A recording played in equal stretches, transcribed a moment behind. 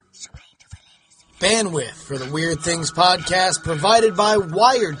Bandwidth for the Weird Things podcast provided by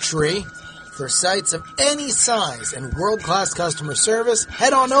Wiredtree. For sites of any size and world-class customer service,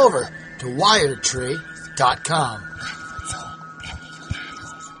 head on over to wiredtree.com.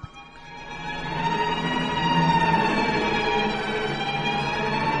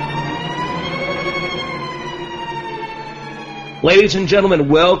 Ladies and gentlemen,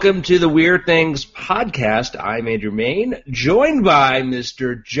 welcome to the Weird Things podcast. I'm Andrew Main, joined by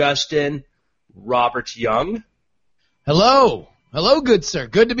Mr. Justin Roberts Young. Hello. Hello, good sir.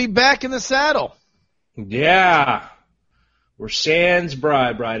 Good to be back in the saddle. Yeah. We're sans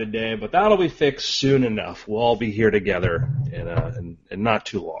Bri today, but that'll be fixed soon enough. We'll all be here together in not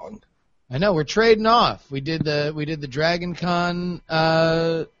too long. I know, we're trading off. We did the Dragon Con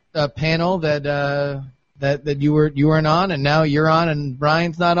panel that you weren't on, and now you're on and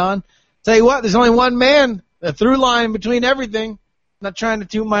Brian's not on. Tell you what, there's only one man, a through line between everything. I'm not trying to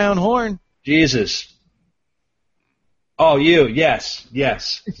toot my own horn. Jesus. Oh, you. Yes.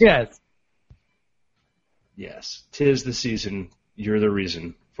 Yes. Yes. 'Tis the season. You're the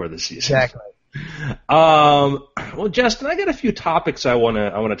reason for the season. Exactly. Well, Justin, I got a few topics I want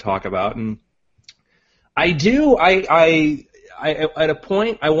to talk about, and I at a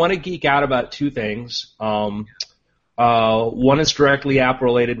point I want to geek out about two things. One is directly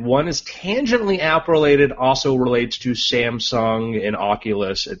app-related. One is tangentially app-related, also relates to Samsung and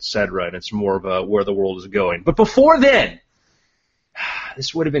Oculus, etc., and it's more of where the world is going. But before then,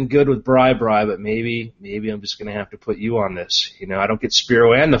 this would have been good with Bri, but maybe I'm just going to have to put you on this. You know, I don't get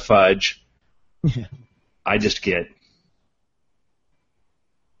Spiro and the Fudge. I just get...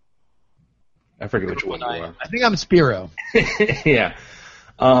 I forget which one you are. I think I'm Spiro. Yeah.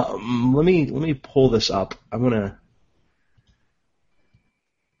 Let me pull this up. I'm gonna.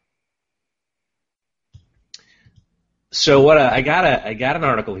 So what? I got an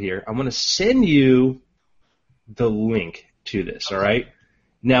article here. I'm gonna send you the link to this. All right.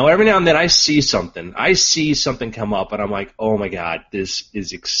 Now, every now and then I see something come up, and I'm like, oh my god, this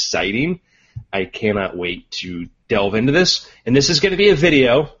is exciting. I cannot wait to delve into this. And this is going to be a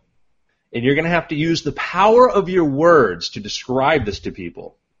video. And you're going to have to use the power of your words to describe this to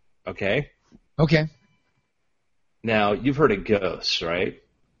people. Okay? Okay. Now, you've heard of ghosts, right?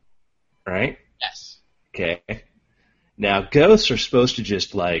 Right? Yes. Okay. Now, ghosts are supposed to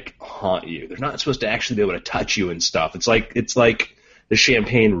just, like, haunt you. They're not supposed to actually be able to touch you and stuff. It's like the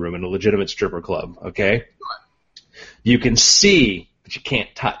champagne room in a legitimate stripper club, okay? You can see, but you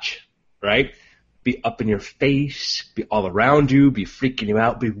can't touch, right? Be up in your face, be all around you, be freaking you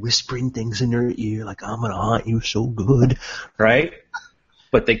out, be whispering things in your ear like, I'm going to haunt you so good, right?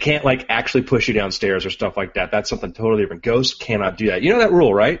 But they can't, like, actually push you downstairs or stuff like that. That's something totally different. Ghosts cannot do that. You know that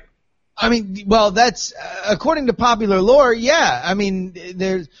rule, right? I mean, well, that's, according to popular lore, yeah. I mean,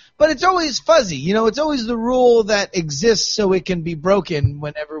 but it's always fuzzy. You know, it's always the rule that exists so it can be broken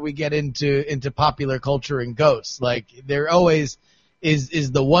whenever we get into popular culture and ghosts. Like, they're always...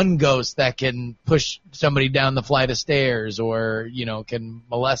 is the one ghost that can push somebody down the flight of stairs or, you know, can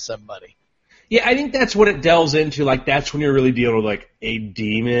molest somebody. Yeah, I think that's what it delves into. Like, that's when you're really dealing with, like, a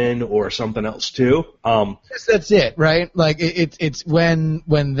demon or something else, too. Yes, that's it, right? Like, it's when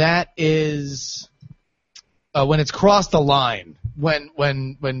that is... when it's crossed the line, when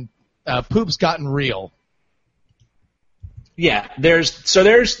poop's gotten real. Yeah, there's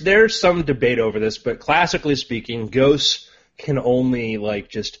some debate over this, but classically speaking, ghosts can only, like,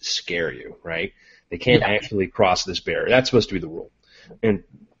 just scare you, right? They can't actually cross this barrier. That's supposed to be the rule. And,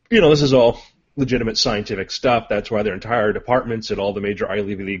 you know, this is all legitimate scientific stuff. That's why there are entire departments at all the major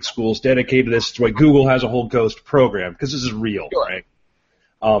Ivy League schools dedicated to this. It's why Google has a whole ghost program, because this is real, right?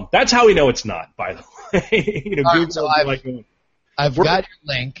 That's how we know it's not, by the way. You know, all Google right, so I've got your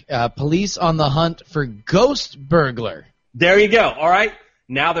link. Police on the hunt for ghost burglar. There you go. All right?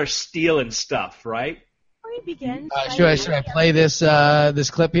 Now they're stealing stuff, right? Should I play this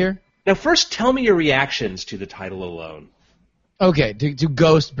clip here? Now, first, tell me your reactions to the title alone. Okay, to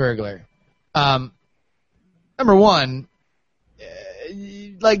Ghost Burglar. Number one,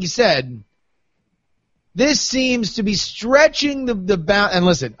 like you said, this seems to be stretching the bound. And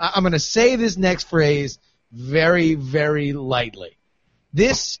listen, I'm going to say this next phrase very, very lightly.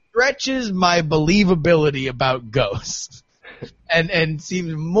 This stretches my believability about ghosts. And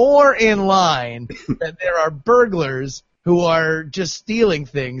seems more in line that there are burglars who are just stealing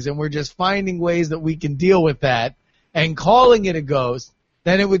things, and we're just finding ways that we can deal with that and calling it a ghost,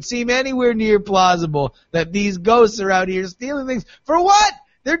 then it would seem anywhere near plausible that these ghosts are out here stealing things. For what?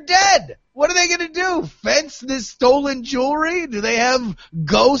 They're dead. What are they going to do? Fence this stolen jewelry? Do they have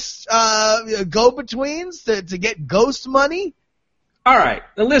ghost go-betweens to get ghost money? All right,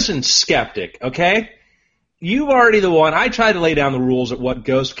 now listen, skeptic, okay? You've already the one. I tried to lay down the rules at what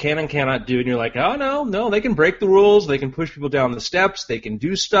ghosts can and cannot do, and you're like, oh, no, they can break the rules. They can push people down the steps. They can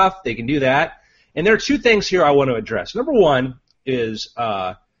do stuff. They can do that. And there are two things here I want to address. Number one is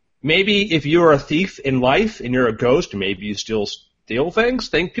maybe if you're a thief in life and you're a ghost, maybe you still steal things.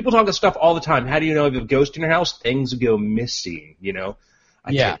 People talk about stuff all the time. How do you know if you have a ghost in your house? Things go missing,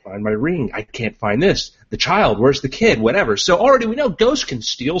 I can't find my ring. I can't find this. The child, where's the kid? Whatever. So already we know ghosts can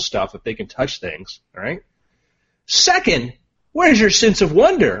steal stuff if they can touch things, all right? Second, where's your sense of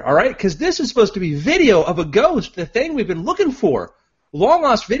wonder, all right? Because this is supposed to be video of a ghost, the thing we've been looking for.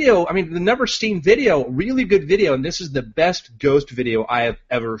 Long-lost video, the never-seen video, really good video, and this is the best ghost video I have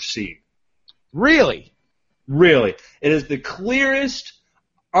ever seen. Really? Really. It is the clearest,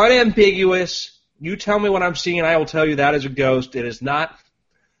 unambiguous, you tell me what I'm seeing, I will tell you that is a ghost. It is not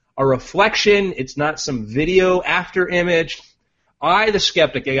a reflection. It's not some video after image. I, the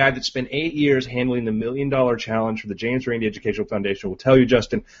skeptic, a guy that spent 8 years handling the $1 million challenge for the James Randi Educational Foundation, will tell you,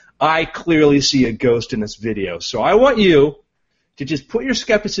 Justin, I clearly see a ghost in this video. So I want you to just put your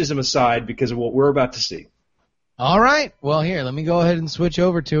skepticism aside because of what we're about to see. All right. Well, here, let me go ahead and switch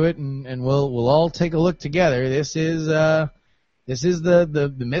over to it, and we'll all take a look together. This is the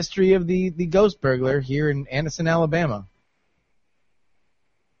mystery of the ghost burglar here in Anniston, Alabama.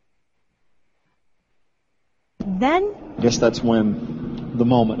 Then I guess that's when the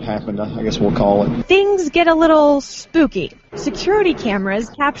moment happened, I guess we'll call it. things get a little spooky. Security cameras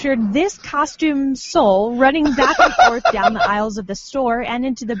captured this costume soul running back and forth down the aisles of the store and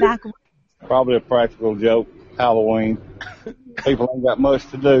into the back. Probably a practical joke, Halloween. People ain't got much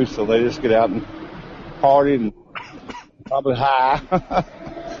to do, so they just get out and party and probably high.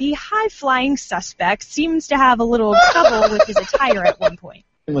 The high-flying suspect seems to have a little trouble with his attire at one point.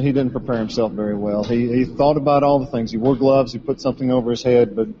 He didn't prepare himself very well. He thought about all the things. He wore gloves, he put something over his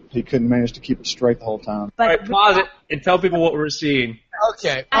head, but he couldn't manage to keep it straight the whole time. All right, pause it and tell people what we're seeing.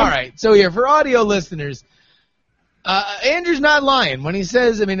 Okay, all right. So here, for audio listeners, Andrew's not lying when he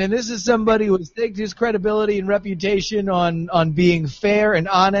says, and this is somebody who has staked his credibility and reputation on being fair and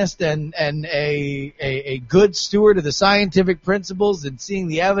honest and a good steward of the scientific principles and seeing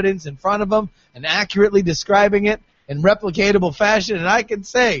the evidence in front of him and accurately describing it in replicatable fashion, and I can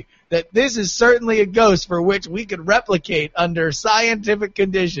say that this is certainly a ghost for which we could replicate under scientific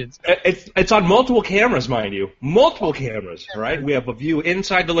conditions. It's on multiple cameras, mind you. Multiple cameras, all right? We have a view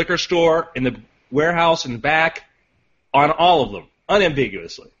inside the liquor store, in the warehouse, in the back, on all of them,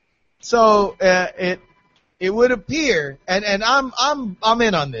 unambiguously. So it would appear, and I'm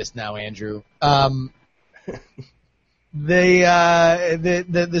in on this now, Andrew.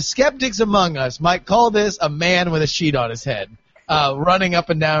 The skeptics among us might call this a man with a sheet on his head, running up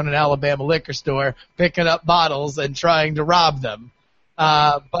and down an Alabama liquor store, picking up bottles and trying to rob them.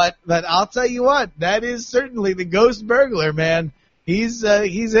 But I'll tell you what, that is certainly the ghost burglar, man. He's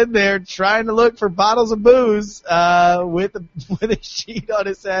in there trying to look for bottles of booze with a sheet on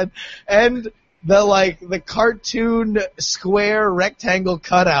his head and the cartoon square rectangle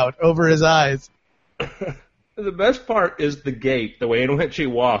cutout over his eyes. The best part is the gait, the way in which he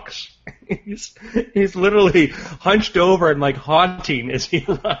walks. He's literally hunched over and haunting as he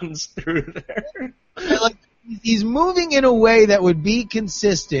runs through there. He's moving in a way that would be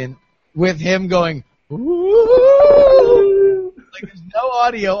consistent with him going, ooh. There's no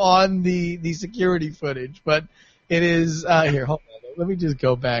audio on the security footage, but it is here. Hold on, let me just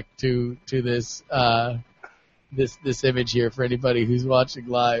go back to this this image here for anybody who's watching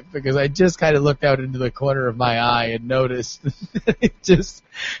live, because I just kind of looked out into the corner of my eye and noticed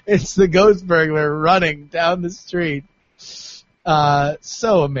it's the ghost burglar running down the street.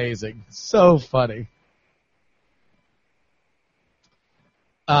 So amazing, so funny.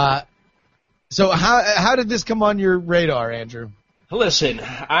 So how did this come on your radar, Andrew? Listen,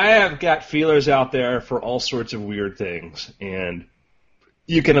 I have got feelers out there for all sorts of weird things, and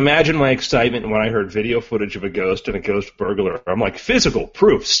you can imagine my excitement when I heard video footage of a ghost and a ghost burglar. I'm like, physical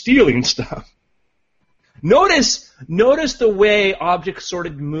proof, stealing stuff. Notice the way objects sort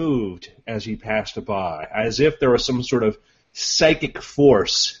of moved as he passed by, as if there was some sort of psychic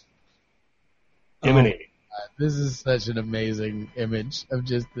force emanating. Oh, this is such an amazing image of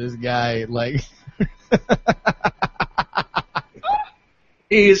just this guy,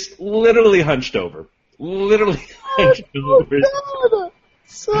 He's literally hunched over. Literally hunched over. God.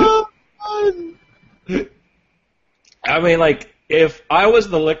 So fun. If I was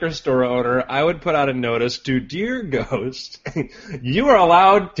the liquor store owner, I would put out a notice to Dear Ghost, you are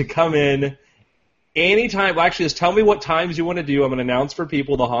allowed to come in Anytime, actually, just tell me what times you want to do. I'm going to announce for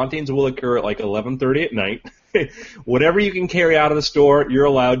people the hauntings will occur at like 11:30 at night. Whatever you can carry out of the store, you're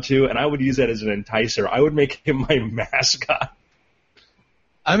allowed to, and I would use that as an enticer. I would make him my mascot.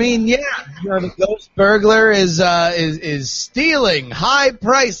 I mean, yeah, the ghost burglar is stealing high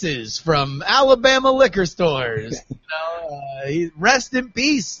prices from Alabama liquor stores. Rest in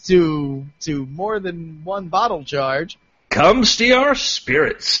peace to more than one bottle charge. Come steal our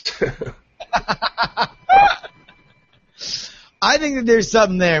spirits. I think that there's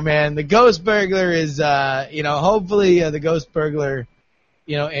something there, man. The ghost burglar is, hopefully the ghost burglar,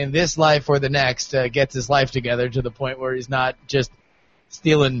 in this life or the next, gets his life together to the point where he's not just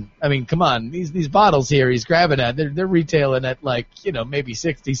stealing. I mean, come on, these bottles here he's grabbing at, they're retailing at like, maybe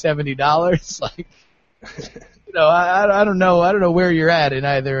 $60, $70. Like, I don't know where you're at in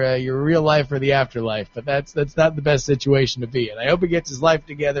either your real life or the afterlife, but that's not the best situation to be in. I hope he gets his life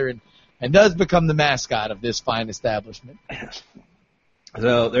together and does become the mascot of this fine establishment.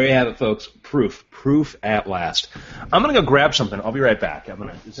 So there you have it, folks. Proof at last. I'm gonna go grab something. I'll be right back.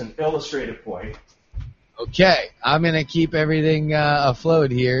 It's an illustrative point. Okay, I'm gonna keep everything afloat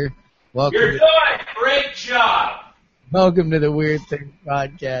here. Welcome. You're doing a great job. Welcome to the Weird Things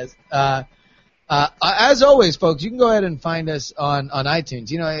Podcast. As always, folks, you can go ahead and find us on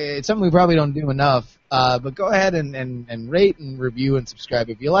iTunes. It's something we probably don't do enough, but go ahead and rate and review and subscribe.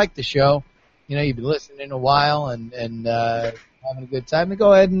 If you like the show, you've been listening a while and having a good time, then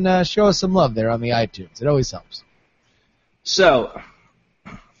go ahead and show us some love there on the iTunes. It always helps. So,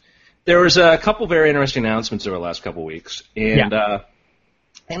 there was a couple very interesting announcements over the last couple weeks, and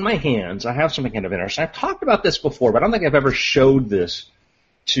in my hands, I have something kind of interesting. I've talked about this before, but I don't think I've ever showed this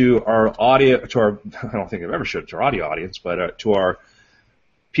to our audio, I don't think I've ever showed it to our audio audience, but to our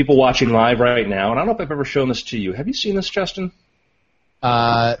people watching live right now. And I don't know if I've ever shown this to you. Have you seen this, Justin?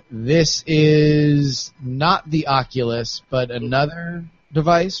 This is not the Oculus, but another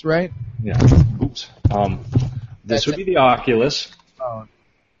device, right? Yeah. Oops. This would be the Oculus. Oh.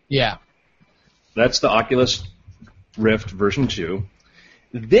 Yeah. That's the Oculus Rift version 2.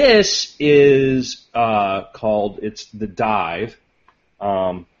 This is it's the Dive.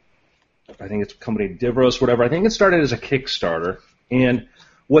 I think it's company Divros, whatever. I think it started as a Kickstarter. And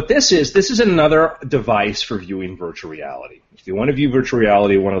what this is another device for viewing virtual reality. If you want to view virtual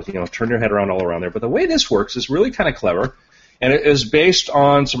reality, you want to turn your head around all around there. But the way this works is really kind of clever. And it is based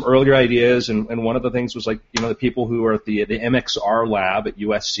on some earlier ideas, and one of the things was like, the people who are at the MXR lab at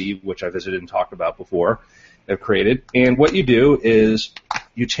USC, which I visited and talked about before, have created. And what you do is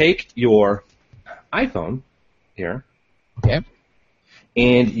you take your iPhone here, okay,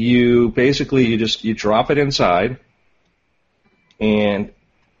 and you basically you drop it inside and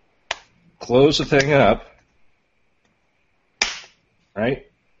close the thing up, right?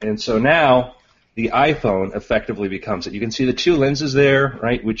 And so now the iPhone effectively becomes it. You can see the two lenses there,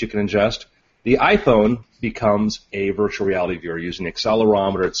 right, which you can adjust. The iPhone becomes a virtual reality viewer using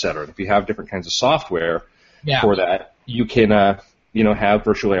accelerometer, et cetera. If you have different kinds of software for that, you can have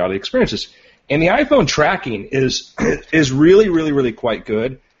virtual reality experiences. And the iPhone tracking is really, really, really quite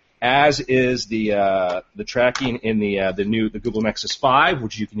good, as is the tracking in the Google Nexus 5,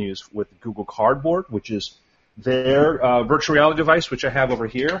 which you can use with Google Cardboard, which is their virtual reality device, which I have over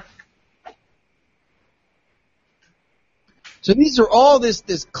here. So these are all this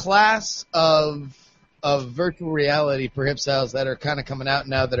class of virtual reality for hip styles that are kind of coming out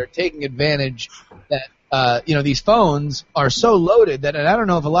now that are taking advantage that these phones are so loaded that, and I don't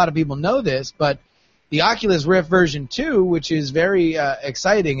know if a lot of people know this, but the Oculus Rift version 2, which is very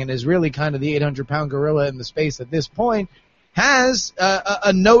exciting and is really kind of the 800-pound gorilla in the space at this point, has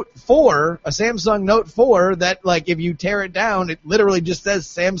a Note 4, a Samsung Note 4 that, like, if you tear it down, it literally just says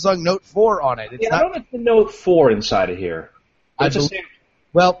Samsung Note 4 on it. I don't have the Note 4 inside of here.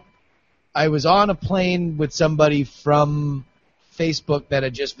 Well, I was on a plane with somebody from Facebook that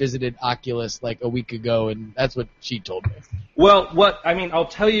had just visited Oculus like a week ago, and that's what she told me. Well, I'll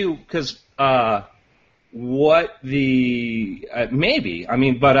tell you, because the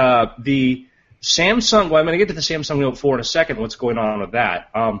Samsung, I'm going to get to the Samsung Note 4 in a second, what's going on with that.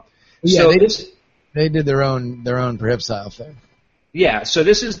 They did their own hip style thing. Yeah, so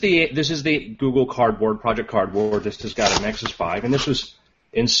this is the Google Cardboard, Project Cardboard. This has got a Nexus 5, and this was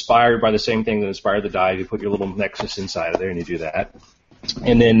inspired by the same thing that inspired the Dive. You put your little Nexus inside of there, and you do that.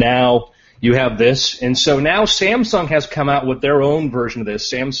 And then now you have this, and so now Samsung has come out with their own version of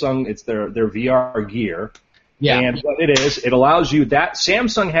this. Samsung, it's their VR gear. Yeah. And what it is, it allows you that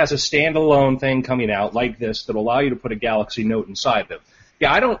Samsung has a standalone thing coming out like this that will allow you to put a Galaxy Note inside of it.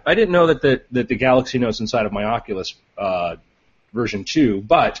 Yeah, I didn't know that the Galaxy Note's inside of my Oculus version 2,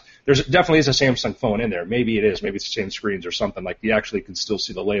 but there's definitely is a Samsung phone in there. Maybe it is. Maybe it's the same screens or something. Like you actually can still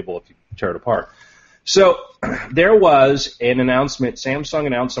see the label if you tear it apart. So there was an announcement. Samsung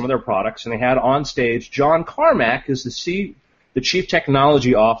announced some of their products, and they had on stage John Carmack, who's the chief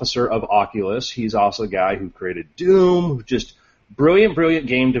technology officer of Oculus. He's also a guy who created Doom, just brilliant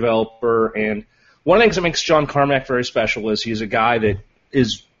game developer. And one of the things that makes John Carmack very special is he's a guy that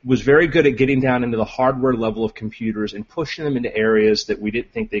was very good at getting down into the hardware level of computers and pushing them into areas that we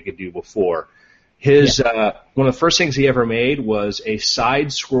didn't think they could do before. One of the first things he ever made was a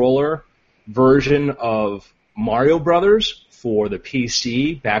side-scroller version of Mario Brothers for the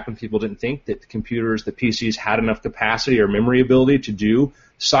PC, back when people didn't think that the PCs had enough capacity or memory ability to do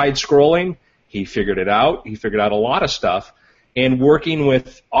side-scrolling. He figured it out. He figured out a lot of stuff. And working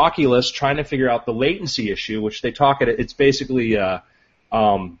with Oculus, trying to figure out the latency issue, which they talk at it's basically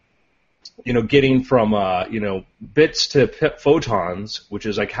getting from bits to photons, which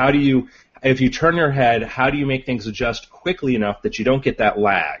is like if you turn your head, how do you make things adjust quickly enough that you don't get that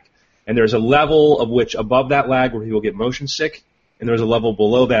lag? And there's a level of which above that lag where people get motion sick, and there's a level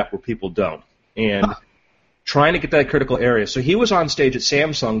below that where people don't. And trying to get that critical area. So he was on stage at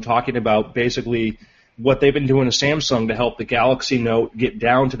Samsung talking about basically what they've been doing at Samsung to help the Galaxy Note get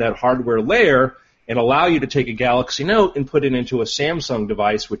down to that hardware layer and allow you to take a Galaxy Note and put it into a Samsung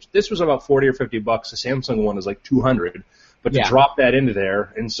device, which this was about $40 or $50. The Samsung one is like $200. But to drop that into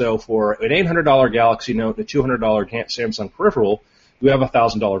there, and so for an $800 Galaxy Note and a $200 Samsung peripheral, we have a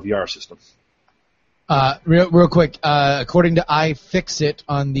 $1,000 VR system. Real quick, according to iFixit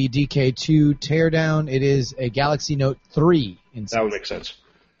on the DK2 teardown, it is a Galaxy Note 3. That would make sense.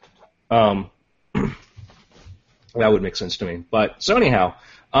 That would make sense to me. But so anyhow,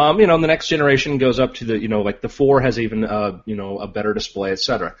 the next generation goes up to the 4 has even a better display,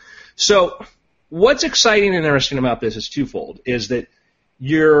 etc. So what's exciting and interesting about this is twofold. Is that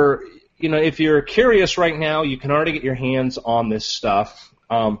if you're curious right now, you can already get your hands on this stuff.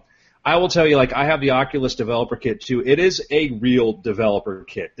 I will tell you, I have the Oculus Developer Kit too. It is a real developer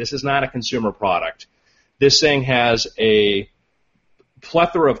kit. This is not a consumer product. This thing has a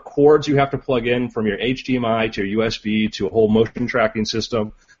plethora of cords you have to plug in, from your HDMI to your USB to a whole motion tracking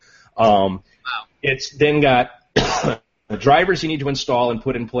system. Wow. It's then got drivers you need to install and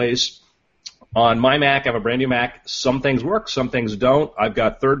put in place. On my Mac, I have a brand new Mac. Some things work, some things don't. I've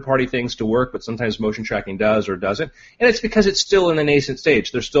got third-party things to work, but sometimes motion tracking does or doesn't. And it's because it's still in the nascent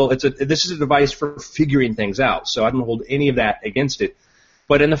stage. This is a device for figuring things out, so I don't hold any of that against it.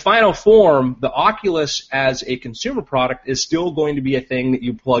 But in the final form, the Oculus as a consumer product is still going to be a thing that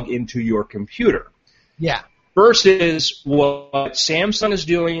you plug into your computer. Yeah. Versus what Samsung is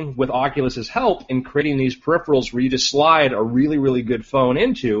doing with Oculus's help in creating these peripherals where you just slide a really, really good phone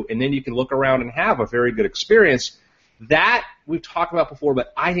into, and then you can look around and have a very good experience. That we've talked about before,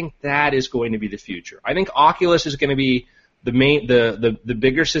 but I think that is going to be the future. I think Oculus is going to be the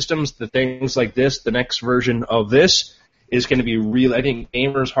bigger systems, the things like this. The next version of this is going to be real. I think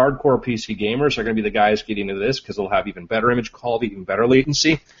gamers, hardcore PC gamers, are going to be the guys getting into this because they'll have even better image quality, even better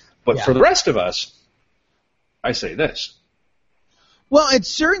latency. But for the rest of us, I say this. Well, it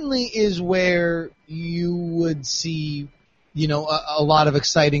certainly is where you would see, a lot of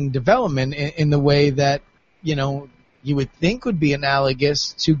exciting development in the way that, you would think would be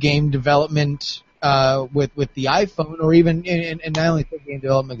analogous to game development with the iPhone, or even, and not only game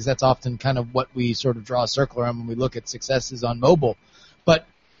development, because that's often kind of what we sort of draw a circle around when we look at successes on mobile. But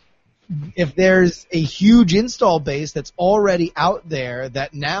if there's a huge install base that's already out there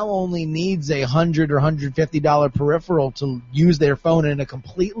that now only needs a $100 or $150 peripheral to use their phone in a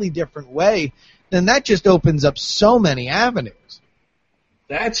completely different way, then that just opens up so many avenues.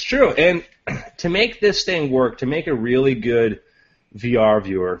 That's true. And to make this thing work, to make a really good VR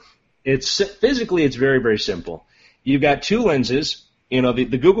viewer, it's very, very simple. You've got two lenses.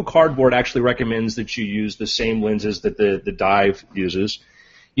 The Google Cardboard actually recommends that you use the same lenses that the Dive uses.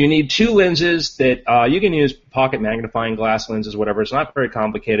 You need two lenses that you can use pocket magnifying glass lenses, whatever. It's not very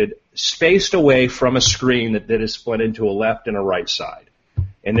complicated, spaced away from a screen that is split into a left and a right side.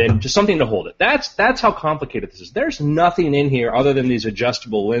 And then just something to hold it. That's how complicated this is. There's nothing in here other than these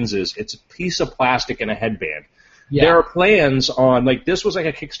adjustable lenses. It's a piece of plastic and a headband. Yeah. There are plans on, this was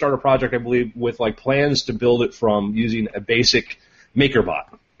a Kickstarter project, I believe, with plans to build it from using a basic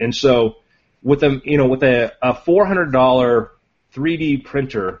MakerBot. And so with a $400 3D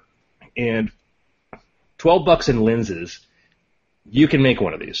printer and $12 in lenses, you can make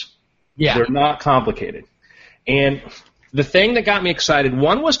one of these. Yeah. They're not complicated. And the thing that got me excited,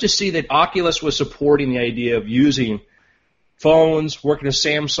 one was to see that Oculus was supporting the idea of using phones, working with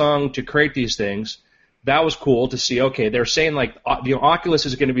Samsung to create these things. that was cool to see. Okay, they're saying like Oculus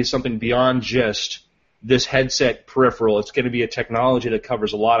is going to be something beyond just this headset peripheral. It's going to be a technology that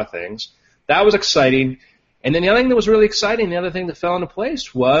covers a lot of things. That was exciting. And then the other thing that was really exciting, the other thing that fell into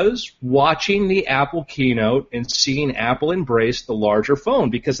place was watching the Apple keynote and seeing Apple embrace the larger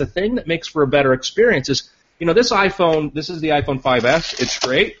phone. Because the thing that makes for a better experience is, this iPhone, this is the iPhone 5S. It's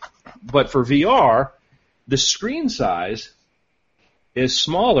great. But for VR, the screen size is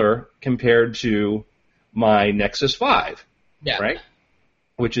smaller compared to my Nexus 5. Yeah. Right?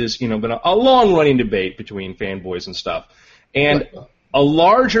 Which is, been a long-running debate between fanboys and stuff. And a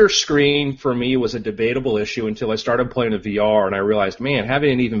larger screen for me was a debatable issue until I started playing the VR and I realized, man,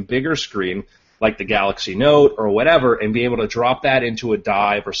 having an even bigger screen like the Galaxy Note or whatever and be able to drop that into a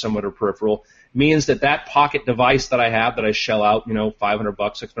Dive or some other peripheral means that pocket device that I have that I shell out, $500,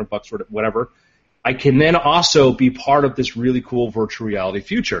 $600, whatever, I can then also be part of this really cool virtual reality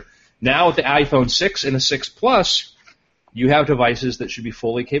future. Now with the iPhone 6 and the 6 Plus, you have devices that should be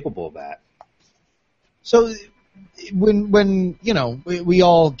fully capable of that. So when we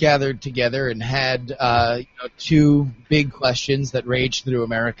all gathered together and had two big questions that raged through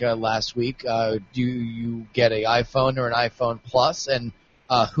America last week. Do you get an iPhone or an iPhone Plus? And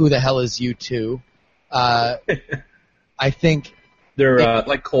who the hell is U2? I think they're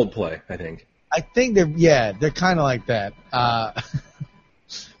like Coldplay, I think. I think they're kind of like that.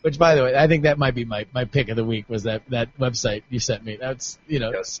 Which, by the way, I think that might be my pick of the week was that website you sent me. That's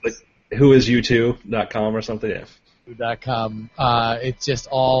Yes, like whoisyou2.com or something. Yeah. .com. It's just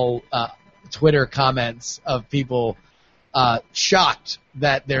all Twitter comments of people shocked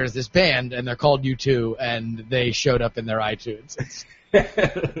that there's this band and they're called U2 and they showed up in their iTunes.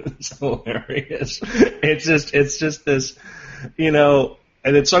 It's hilarious. It's just this,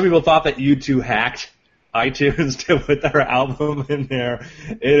 and then some people thought that U2 hacked iTunes to put their album in there.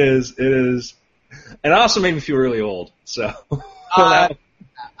 It is, and it also made me feel really old. So.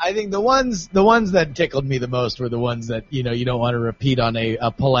 I think the ones that tickled me the most were the ones that you don't want to repeat on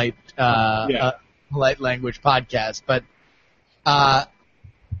a polite polite language podcast. But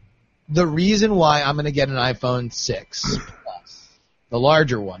the reason why I'm going to get an iPhone 6 Plus, the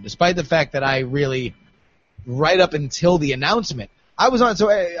larger one, despite the fact that I really, right up until the announcement, I was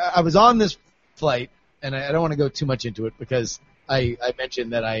on this flight, and I don't want to go too much into it because I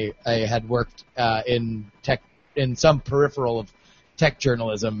mentioned that I had worked in tech in some peripheral of tech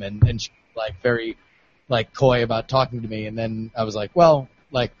journalism, and she was very coy about talking to me, and then I was like, well,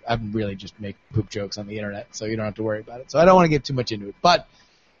 I really just make poop jokes on the internet, so you don't have to worry about it. So I don't want to get too much into it, but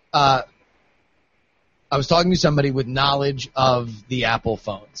I was talking to somebody with knowledge of the Apple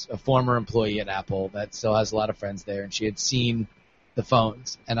phones, a former employee at Apple that still has a lot of friends there, and she had seen the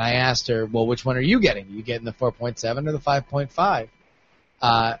phones, and I asked her, well, which one are you getting? Are you getting the 4.7 or the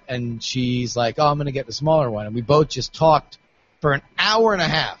 5.5? And she's like, oh, I'm going to get the smaller one, and we both just talked for an hour and a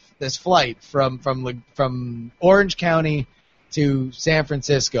half, this flight from Orange County to San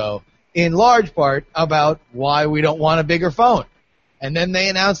Francisco, in large part about why we don't want a bigger phone. And then they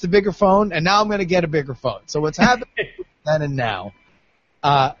announced a bigger phone, and now I'm going to get a bigger phone. So what's happening then and now,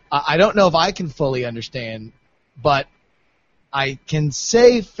 I don't know if I can fully understand, but I can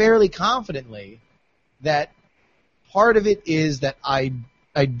say fairly confidently that part of it is that I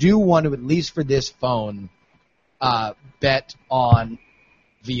do want to, at least for this phone, bet on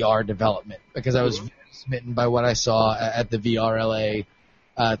VR development because I was very smitten by what I saw at the VRLA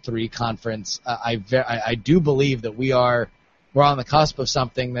 3 conference. I do believe that we're on the cusp of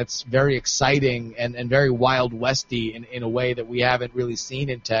something that's very exciting and very Wild Westy in a way that we haven't really seen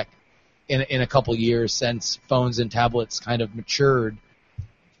in tech in a couple years since phones and tablets kind of matured.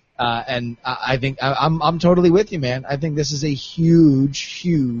 And I think I'm totally with you, man. I think this is a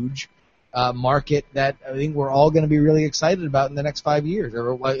huge market that I think we're all going to be really excited about in the next 5 years,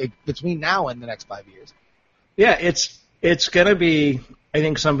 or between now and the next 5 years. Yeah, it's going to be, I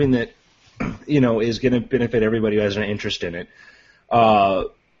think, something that is going to benefit everybody who has an interest in it.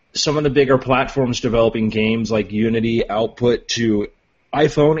 Some of the bigger platforms developing games like Unity output to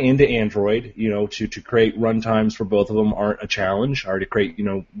iPhone and to Android, to create runtimes for both of them aren't a challenge, or to create,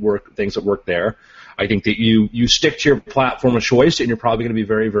 things that work there. I think that you stick to your platform of choice, and you're probably going to be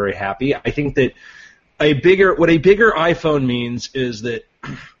very, very happy. I think that what a bigger iPhone means is that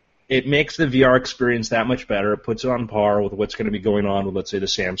it makes the VR experience that much better. It puts it on par with what's going to be going on with, let's say, the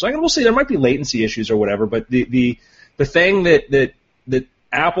Samsung. And we'll see, there might be latency issues or whatever, but the thing that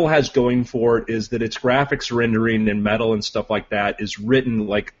Apple has going for it is that its graphics rendering and metal and stuff like that is written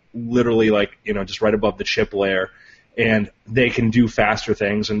literally just right above the chip layer, and they can do faster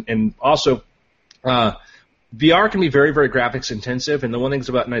things. And also, VR can be very, very graphics intensive, and the one thing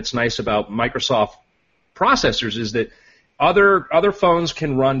that's nice about Microsoft processors is that other phones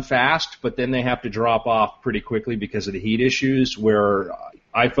can run fast, but then they have to drop off pretty quickly because of the heat issues, where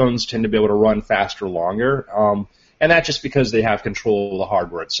iPhones tend to be able to run faster longer. And that's just because they have control of the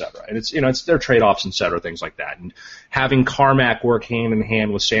hardware, et cetera. And it's their trade-offs, et cetera, things like that. And having Carmack work hand in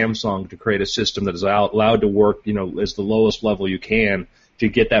hand with Samsung to create a system that is allowed to work, as the lowest level you can to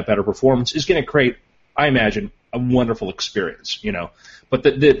get that better performance is going to create, I imagine, a wonderful experience, But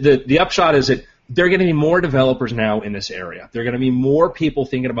the upshot is that there are going to be more developers now in this area. There are going to be more people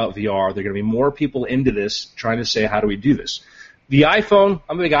thinking about VR. There are going to be more people into this trying to say, how do we do this? The iPhone,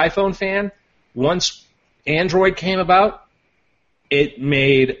 I'm a big iPhone fan. Once Android came about, it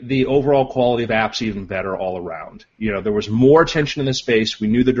made the overall quality of apps even better all around. There was more attention in the space. We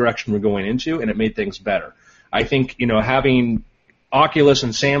knew the direction we're going into, and it made things better. I think, having Oculus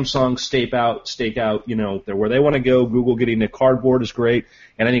and Samsung stake out, where they want to go. Google getting a cardboard is great.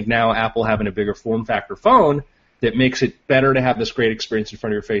 And I think now Apple having a bigger form factor phone that makes it better to have this great experience in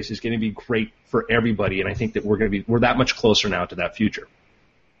front of your face is going to be great for everybody. And I think that we're that much closer now to that future.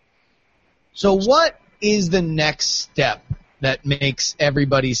 So what is the next step that makes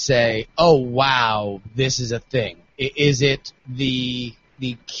everybody say, oh, wow, this is a thing? Is it the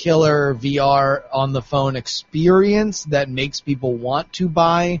killer VR on the phone experience that makes people want to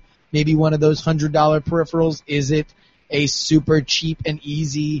buy maybe one of those $100 peripherals? Is it a super cheap and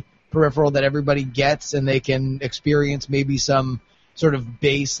easy peripheral that everybody gets and they can experience maybe some sort of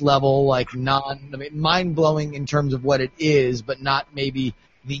base level, like mind-blowing in terms of what it is, but not maybe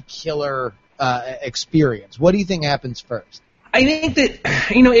the killer experience? What do you think happens first? I think that,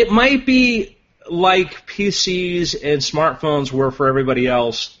 it might be like PCs and smartphones were for everybody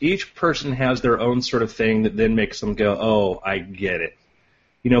else. Each person has their own sort of thing that then makes them go, oh, I get it.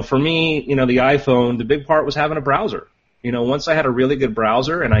 For me, the iPhone, the big part was having a browser. Once I had a really good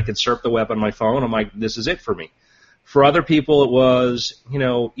browser and I could surf the web on my phone, I'm like, this is it for me. For other people, it was,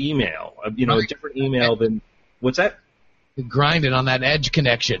 email, a different email than, what's that? Grinding on that Edge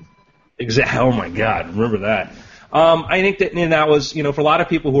connection. Exactly. Oh, my God. Remember that. I think that was, for a lot of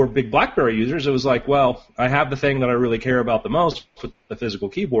people who are big BlackBerry users, it was like, well, I have the thing that I really care about the most with the physical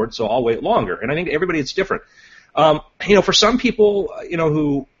keyboard, so I'll wait longer. And I think it's different. For some people,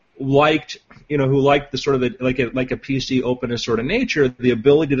 who liked the sort of like a PC openness sort of nature, the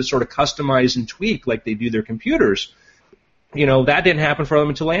ability to sort of customize and tweak like they do their computers, that didn't happen for them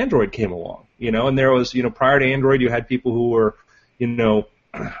until Android came along. And there was, prior to Android, you had people who were,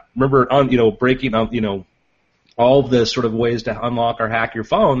 breaking up, all the sort of ways to unlock or hack your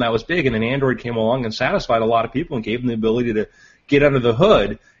phone. That was big, and then Android came along and satisfied a lot of people and gave them the ability to get under the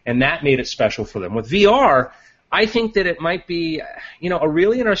hood, and that made it special for them. With VR, I think that it might be, a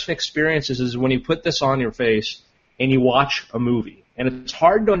really interesting experience is when you put this on your face and you watch a movie. And it's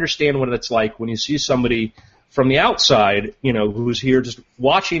hard to understand what it's like when you see somebody from the outside, who's here just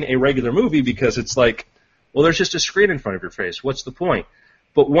watching a regular movie, because it's like, well, there's just a screen in front of your face. What's the point?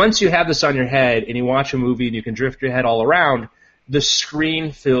 But once you have this on your head and you watch a movie and you can drift your head all around, the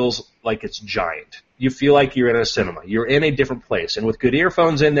screen feels like it's giant. You feel like you're in a cinema. You're in a different place. And with good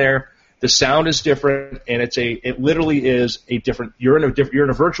earphones in there, the sound is different, and it literally is a different. You're in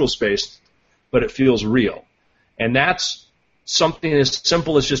a virtual space, but it feels real. And that's something as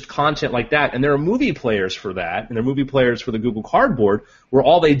simple as just content like that. And there are movie players for that, and there are movie players for the Google Cardboard, where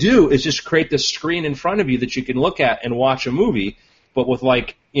all they do is just create this screen in front of you that you can look at and watch a movie. But with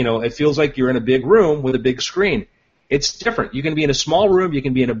it feels like you're in a big room with a big screen. It's different. You can be in a small room, you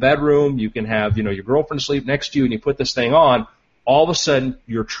can be in a bedroom, you can have, your girlfriend sleep next to you, and you put this thing on, all of a sudden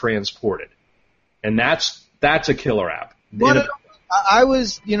you're transported. And that's a killer app. Well, I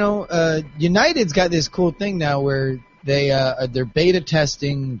was, United's got this cool thing now where they're beta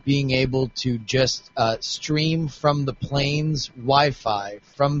testing being able to just stream from the plane's Wi-Fi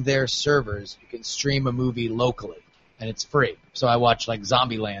from their servers. You can stream a movie locally. And it's free. So I watched like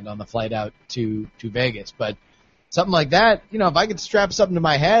Zombieland on the flight out to Vegas. But something like that, if I could strap something to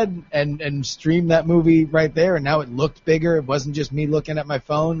my head and stream that movie right there, and now it looked bigger, it wasn't just me looking at my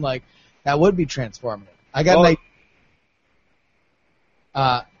phone, like that would be transformative. I got an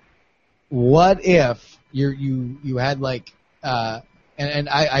idea. What if you had like and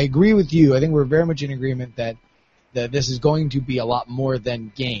I agree with you. I think we're very much in agreement that this is going to be a lot more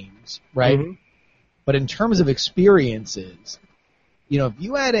than games, right? Mm-hmm. But in terms of experiences, if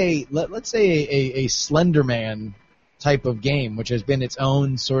you had let's say a Slender Man type of game, which has been its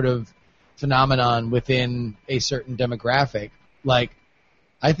own sort of phenomenon within a certain demographic, like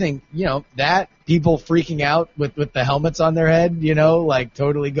I think, that people freaking out with the helmets on their head, like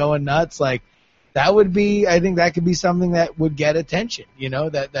totally going nuts, like that would be, I think that could be something that would get attention,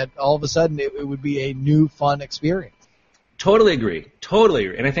 that all of a sudden it would be a new fun experience. Totally agree.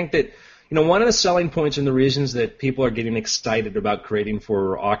 And I think that, one of the selling points and the reasons that people are getting excited about creating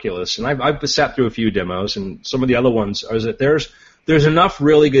for Oculus, and I've sat through a few demos, and some of the other ones, is that there's enough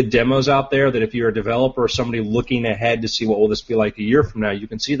really good demos out there that if you're a developer or somebody looking ahead to see what will this be like a year from now, you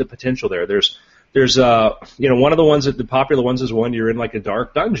can see the potential there. There's one of the ones the popular ones is one you're in like a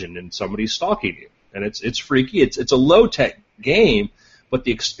dark dungeon and somebody's stalking you, and it's freaky. It's a low tech game, but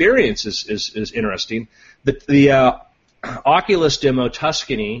the experience is interesting. The Oculus demo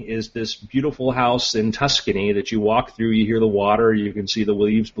Tuscany is this beautiful house in Tuscany that you walk through, you hear the water, you can see the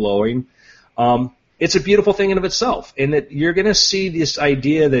leaves blowing. It's a beautiful thing in of itself, and that you're going to see this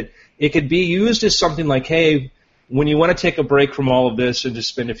idea that it could be used as something like, hey, when you want to take a break from all of this and just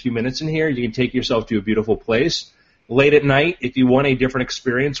spend a few minutes in here, you can take yourself to a beautiful place. Late at night, if you want a different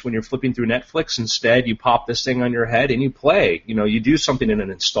experience when you're flipping through Netflix, instead you pop this thing on your head and you play. You do something in an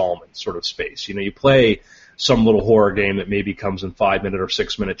installment sort of space. You play some little horror game that maybe comes in 5-minute or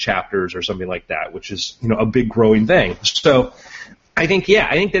 6-minute chapters or something like that, which is a big growing thing. So I think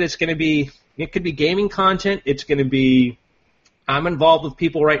that it's going to be, it could be gaming content. It's going to be, I'm involved with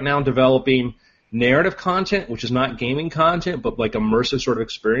people right now developing narrative content, which is not gaming content, but like immersive sort of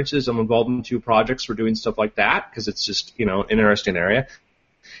experiences. I'm involved in 2 projects for doing stuff like that because it's just, an interesting area.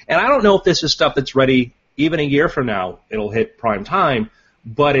 And I don't know if this is stuff that's ready even a year from now. It'll hit prime time,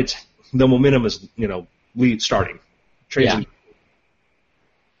 but the momentum is, starting. Yeah.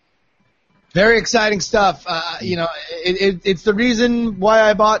 Very exciting stuff. It's the reason why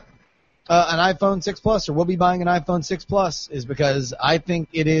I bought an iPhone 6 Plus, or will be buying an iPhone 6 Plus, is because I think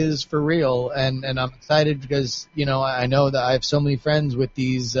it is for real, and I'm excited because, I know that I have so many friends with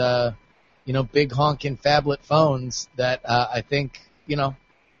these, big honking phablet phones that I think,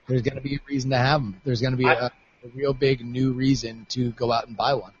 there's going to be a reason to have them. There's going to be a real big new reason to go out and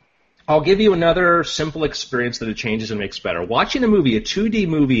buy one. I'll give you another simple experience that it changes and makes better. Watching a movie, a 2D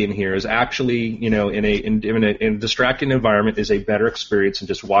movie in here is actually, in a distracting environment is a better experience than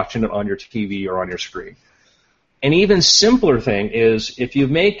just watching it on your TV or on your screen. An even simpler thing is if you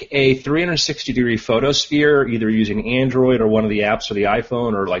make a 360-degree photosphere, either using Android or one of the apps or the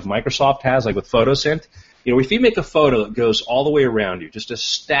iPhone or like Microsoft has, like with PhotoSynth, if you make a photo that goes all the way around you, just a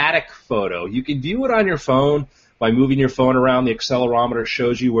static photo, you can view it on your phone. By moving your phone around, the accelerometer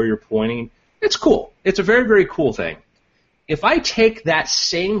shows you where you're pointing. It's cool. It's a very, very cool thing. If I take that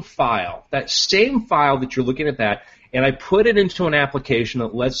same file that you're looking at that, and I put it into an application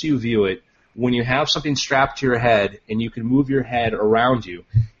that lets you view it when you have something strapped to your head and you can move your head around you,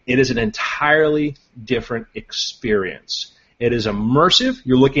 it is an entirely different experience. It is immersive.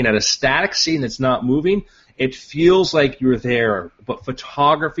 You're looking at a static scene that's not moving. It feels like you're there, but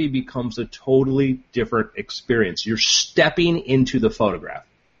photography becomes a totally different experience. You're stepping into the photograph.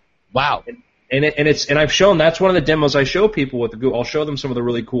 Wow. And I've shown, that's one of the demos I show people with the Ghoul. I'll show them some of the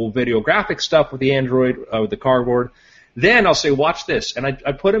really cool video graphic stuff with the Android, with the cardboard. Then I'll say, watch this. And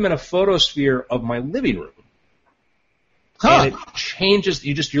I put them in a photosphere of my living room. Huh. And it changes,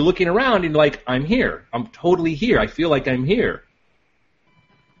 you're looking around and you're like, I'm here. I'm totally here. I feel like I'm here.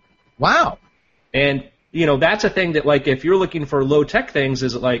 Wow. And that's a thing that, like, if you're looking for low-tech things,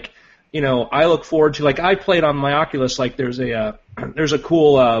 is like, I look forward to, like, I played on my Oculus, like, there's a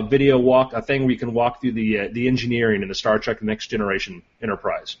cool video walk, a thing where you can walk through the engineering in the Star Trek Next Generation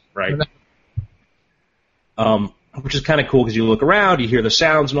Enterprise, right? Which is kind of cool because you look around, you hear the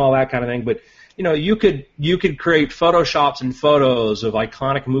sounds and all that kind of thing, but, you could create Photoshops and photos of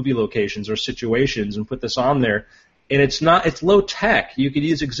iconic movie locations or situations and put this on there. And it's low tech. You could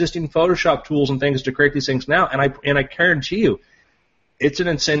use existing Photoshop tools and things to create these things now, and I guarantee you, it's an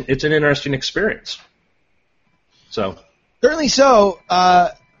interesting experience. So certainly so.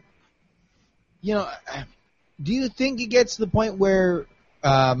 Do you think it gets to the point where,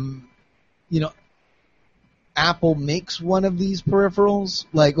 Apple makes one of these peripherals,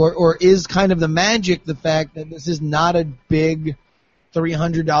 like, or is kind of the magic the fact that this is not a big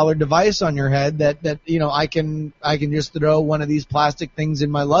 $300 device on your head that I can just throw one of these plastic things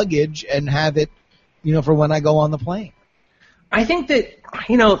in my luggage and have it, for when I go on the plane? I think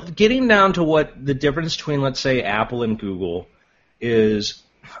that, getting down to what the difference between, let's say, Apple and Google is,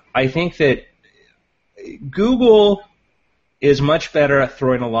 I think that Google is much better at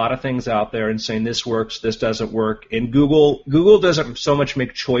throwing a lot of things out there and saying this works, this doesn't work. And Google doesn't so much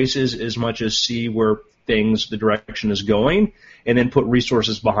make choices as much as see where the direction is going, and then put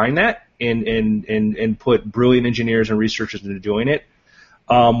resources behind that and put brilliant engineers and researchers into doing it.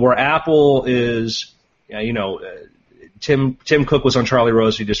 Where Apple is, Tim Cook was on Charlie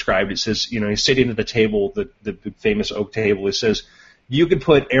Rose. He described it. Says, he's sitting at the table, the famous oak table. He says, you could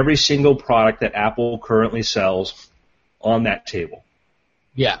put every single product that Apple currently sells on that table.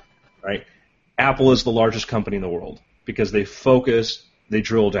 Yeah. Right? Apple is the largest company in the world because they focus, they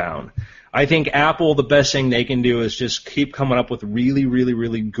drill down. I think Apple, the best thing they can do is just keep coming up with really, really,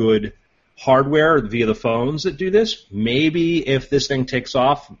 really good hardware via the phones that do this. Maybe if this thing takes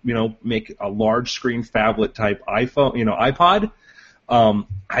off, make a large screen phablet type iPhone, iPod.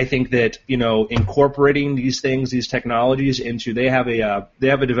 I think that incorporating these technologies into they have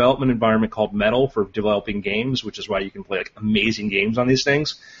a development environment called Metal for developing games, which is why you can play like amazing games on these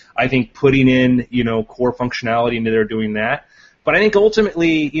things. I think putting in core functionality into there doing that. But I think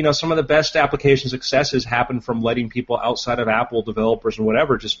ultimately, some of the best application successes happen from letting people outside of Apple developers and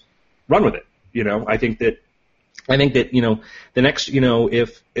whatever just run with it. I think that the next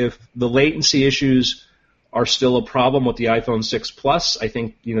if the latency issues are still a problem with the iPhone 6 Plus, I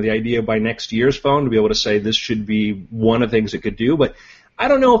think the idea by next year's phone to be able to say this should be one of the things it could do, but I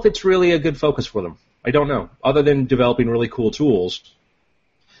don't know if it's really a good focus for them. I don't know, other than developing really cool tools.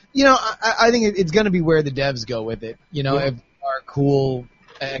 I think it's going to be where the devs go with it. Yeah. If our cool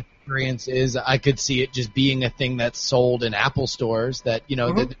experience is, I could see it just being a thing that's sold in Apple stores. That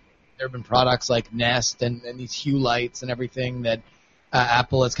that there have been products like Nest and these Hue lights and everything that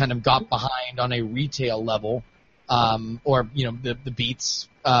Apple has kind of got behind on a retail level, or the Beats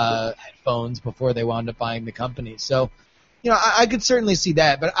headphones before they wound up buying the company. So, I could certainly see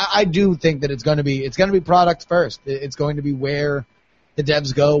that, but I do think that it's going to be product first. It's going to be where the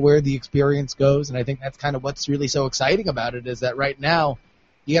devs go, where the experience goes, and I think that's kind of what's really so exciting about it is that right now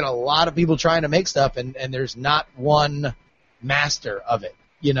you got a lot of people trying to make stuff, and there's not one master of it.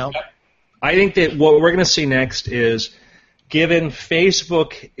 I think that what we're going to see next is, given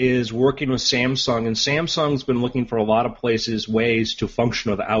Facebook is working with Samsung, and Samsung's been looking for a lot of ways to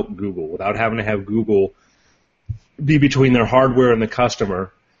function without Google, without having to have Google be between their hardware and the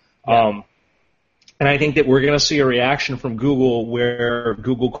customer. Yeah. And I think that we're going to see a reaction from Google where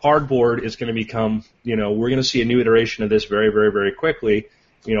Google Cardboard is going to become, we're going to see a new iteration of this very, very, very quickly.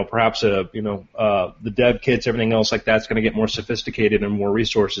 Perhaps the dev kits, everything else like that's going to get more sophisticated and more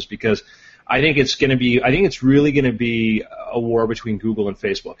resources because I think it's really going to be a war between Google and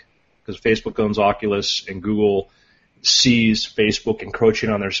Facebook because Facebook owns Oculus and Google sees Facebook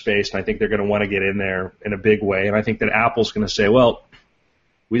encroaching on their space, and I think they're going to want to get in there in a big way. And I think that Apple's going to say, well,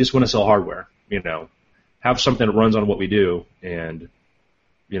 we just want to sell hardware, have something that runs on what we do, and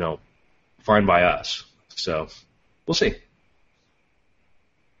fine by us. So we'll see.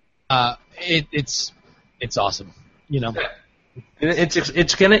 It's awesome,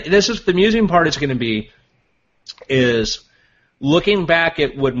 It's gonna. This is the amusing part. Is going to be is looking back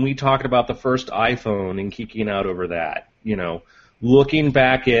at when we talked about the first iPhone and geeking out over that. Looking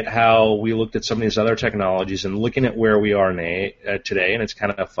back at how we looked at some of these other technologies and looking at where we are today, and it's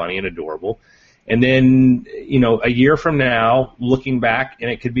kind of funny and adorable. And then, a year from now, looking back,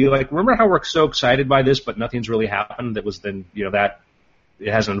 and it could be like, remember how we're so excited by this, but nothing's really happened. That was then, that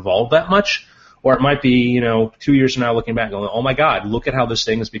it hasn't evolved that much. Or it might be, 2 years from now looking back going, oh my God, look at how this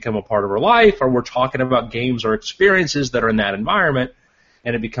thing has become a part of our life, or we're talking about games or experiences that are in that environment,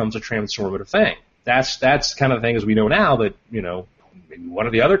 and it becomes a transformative thing. That's kind of the thing as we know now that, maybe one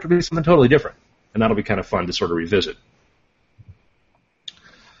or the other could be something totally different. And that'll be kind of fun to sort of revisit.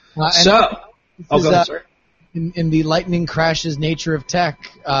 Go ahead, sorry. In the lightning crashes nature of tech,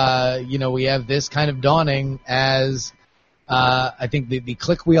 we have this kind of dawning as I think the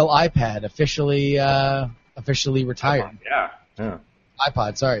click wheel iPad officially retired. Yeah.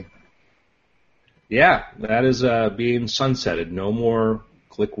 iPod, sorry. Yeah, that is being sunsetted. No more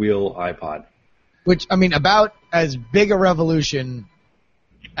click wheel iPod. Which, about as big a revolution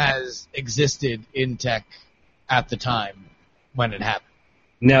as existed in tech at the time when it happened.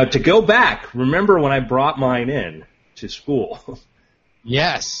 Now, to go back, remember when I brought mine in to school?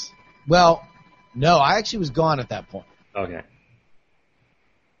 Yes. Well, no, I actually was gone at that point. Okay.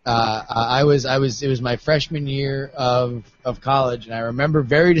 It was my freshman year of college, and I remember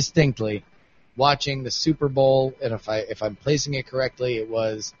very distinctly watching the Super Bowl, and if I'm placing it correctly, it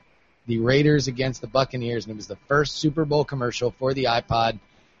was the Raiders against the Buccaneers, and it was the first Super Bowl commercial for the iPod,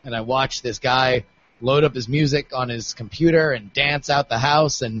 and I watched this guy load up his music on his computer and dance out the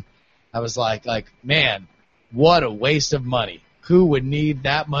house, and I was like, man, what a waste of money. Who would need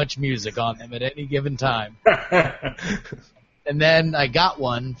that much music on them at any given time? And then I got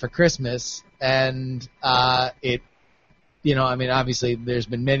one for Christmas, and obviously there's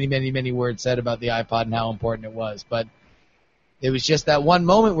been many, many, many words said about the iPod and how important it was, but it was just that one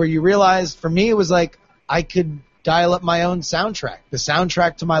moment where you realized, for me, it was like I could dial up my own soundtrack. The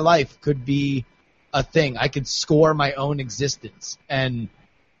soundtrack to my life could be a thing. I could score my own existence, and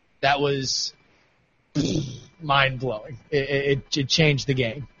that was mind-blowing. It changed the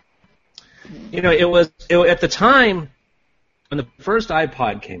game. You know, it was at the time when the first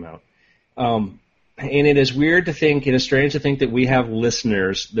iPod came out, and it is weird to think, it is strange to think that we have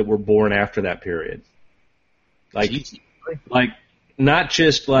listeners that were born after that period. Like not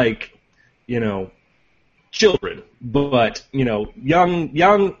just like, you know, children, but, you know, young,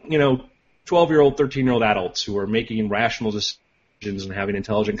 you know, 12-year-old, 13-year-old adults who are making rational decisions and having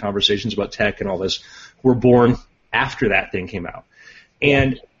intelligent conversations about tech and all this were born after that thing came out.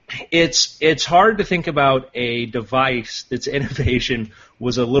 And it's hard to think about a device that's innovation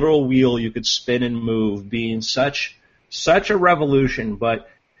was a literal wheel you could spin and move being such a revolution, but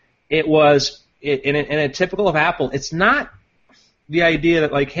it was in a typical of Apple, it's not the idea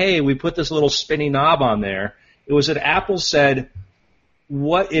that, like, hey, we put this little spinny knob on there. It was that Apple said,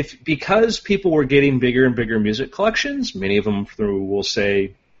 what if, because people were getting bigger and bigger music collections, many of them through, we'll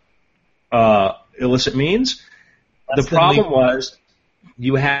say, illicit means, the problem was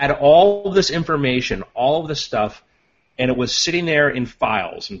you had all of this information, all of this stuff, and it was sitting there in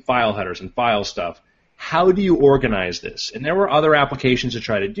files and file headers and file stuff. How do you organize this? And there were other applications that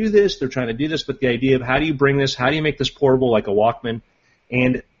try to do this. They're trying to do this, but the idea of how do you bring this, how do you make this portable like a Walkman?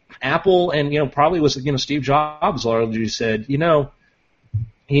 And Apple, and, you know, probably was, you know, Steve Jobs largely said, you know,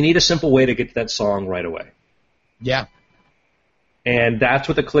 you need a simple way to get to that song right away. Yeah. And that's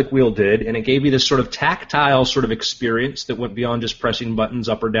what the click wheel did, and it gave you this sort of tactile sort of experience that went beyond just pressing buttons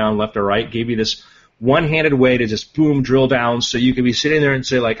up or down, left or right. Gave you this one-handed way to just, boom, drill down, so you could be sitting there and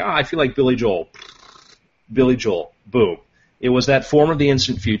say, like, I feel like Billy Joel. Billy Joel, boom. It was that form of the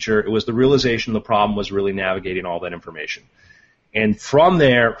instant future. It was the realization the problem was really navigating all that information. And from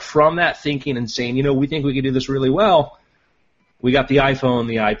there, from that thinking and saying, you know, we think we can do this really well, we got the iPhone,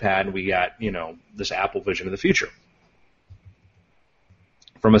 the iPad, and we got, you know, this Apple vision of the future.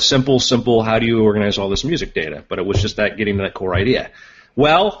 From a simple, how do you organize all this music data? But it was just that getting to that core idea.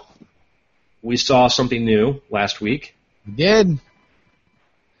 Well, we saw something new last week. We did.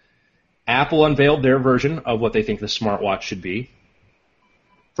 Apple unveiled their version of what they think the smartwatch should be.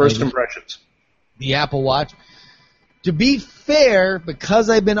 First impressions. The Apple Watch. To be fair, because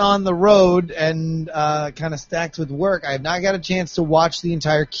I've been on the road and kind of stacked with work, I have not got a chance to watch the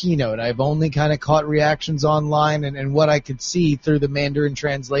entire keynote. I've only kind of caught reactions online and what I could see through the Mandarin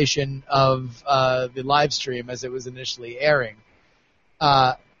translation of the live stream as it was initially airing.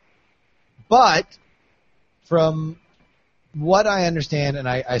 But from what I understand, and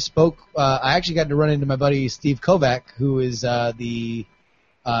I spoke, I actually got to run into my buddy Steve Kovac, who is the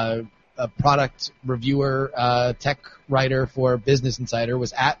a product reviewer, tech writer for Business Insider,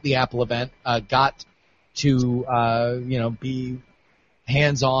 was at the Apple event, got to be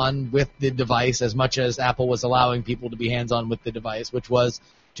hands-on with the device as much as Apple was allowing people to be hands-on with the device, which was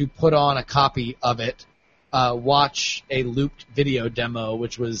to put on a copy of it, watch a looped video demo,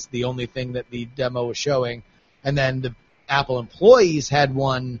 which was the only thing that the demo was showing, and then the Apple employees had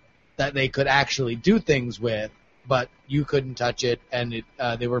one that they could actually do things with, but you couldn't touch it, and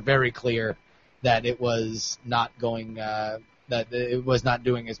they were very clear that it was not going, that it was not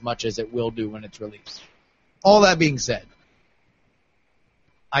doing as much as it will do when it's released. All that being said,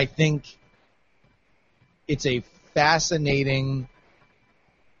 I think it's a fascinating,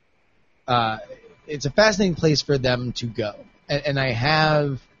 place for them to go, and I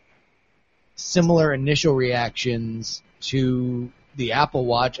have similar initial reactions to the Apple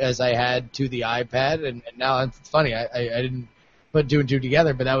Watch as I had to the iPad, and now it's funny, I didn't put two and two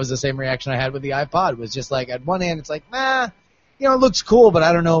together, but that was the same reaction I had with the iPod. It was just like, at one hand, it's like, it looks cool, but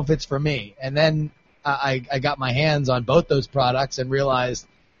I don't know if it's for me. And then I got my hands on both those products and realized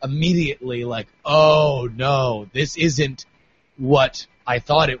immediately, like, oh no, this isn't what I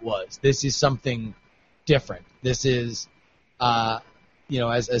thought it was. This is something different. This is,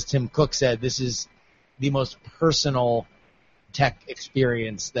 as Tim Cook said, this is the most personal tech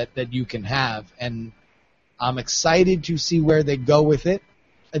experience that you can have, and I'm excited to see where they go with it.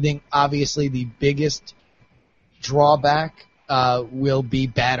 I think obviously the biggest drawback will be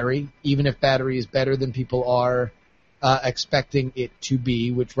battery, even if battery is better than people are expecting it to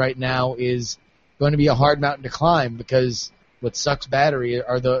be, which right now is going to be a hard mountain to climb, because what sucks battery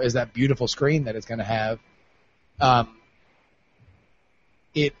is that beautiful screen that it's going to have.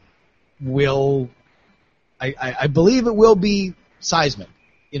 It will, I believe it will be seismic.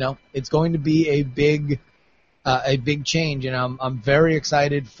 It's going to be a big change, and I'm very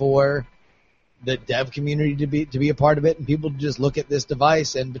excited for the dev community to be a part of it, and people to just look at this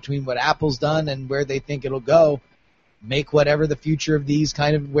device, and between what Apple's done and where they think it'll go, make whatever the future of these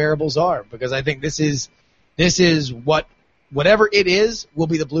kind of wearables are, because I think this is whatever it is will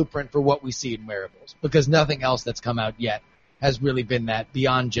be the blueprint for what we see in wearables, because nothing else that's come out yet has really been that,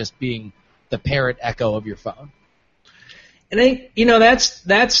 beyond just being the parrot echo of your phone. And that's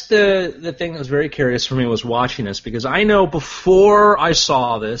the thing that was very curious for me, was watching this, because I know before I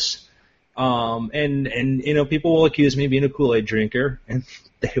saw this, and people will accuse me of being a Kool-Aid drinker, and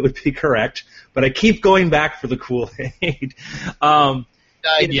they would be correct, but I keep going back for the Kool-Aid.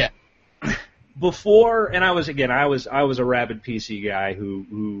 Before, and I was a rabid PC guy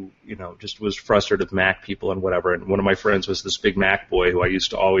who just was frustrated with Mac people and whatever, and one of my friends was this big Mac boy who I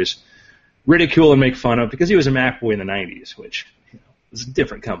used to always ridicule and make fun of, because he was a Mac boy in the 90s, which was a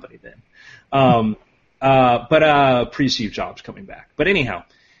different company then. But pre-Steve Jobs coming back. But anyhow,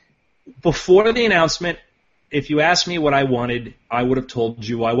 before the announcement, if you asked me what I wanted, I would have told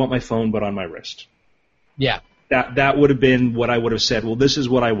you I want my phone but on my wrist. Yeah. That would have been what I would have said. Well, this is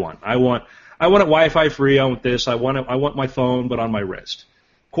what I want. I want it Wi-Fi free. I want this. I want my phone but on my wrist.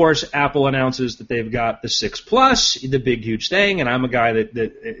 Of course, Apple announces that they've got the 6 Plus, the big, huge thing, and I'm a guy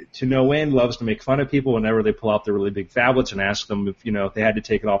that to no end loves to make fun of people whenever they pull out their really big phablets and ask them if they had to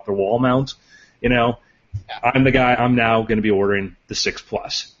take it off their wall mount. I'm the guy. I'm now going to be ordering the 6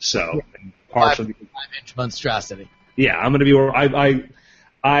 Plus. So, partially 5-inch monstrosity. Yeah, I'm going to be.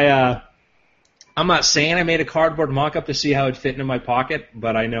 I'm not saying I made a cardboard mock-up to see how it fit into my pocket,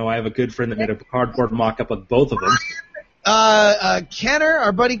 but I know I have a good friend that made a cardboard mock-up of both of them. Kenner,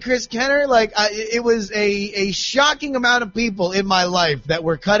 our buddy Chris Kenner, it was a shocking amount of people in my life that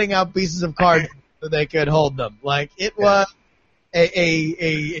were cutting out pieces of cardboard so they could hold them. It was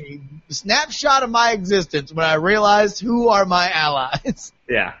a snapshot of my existence when I realized who are my allies.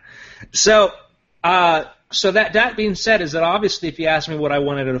 Yeah. So that being said, is that obviously if you ask me what I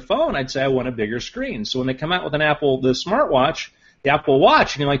wanted in a phone, I'd say I want a bigger screen. So when they come out with the smartwatch, the Apple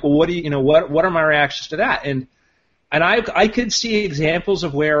Watch, and you're like, well, what are my reactions to that? And I could see examples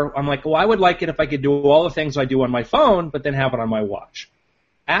of where I'm like, well, I would like it if I could do all the things I do on my phone, but then have it on my watch.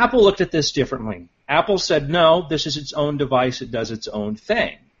 Apple looked at this differently. Apple said, no, this is its own device. It does its own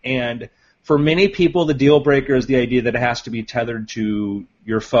thing. And for many people, the deal breaker is the idea that it has to be tethered to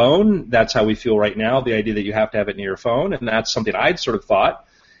your phone. That's how we feel right now, the idea that you have to have it near your phone, and that's something I'd sort of thought.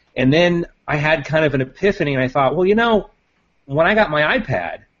 And then I had kind of an epiphany, and I thought, well, when I got my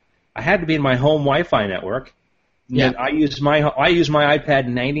iPad, I had to be in my home Wi-Fi network. Yeah. I use my iPad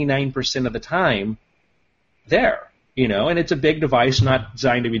 99% of the time there, and it's a big device, not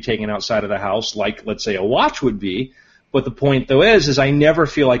designed to be taken outside of the house like, let's say, a watch would be. But the point, though, is I never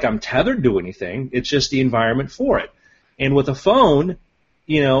feel like I'm tethered to anything. It's just the environment for it. And with a phone,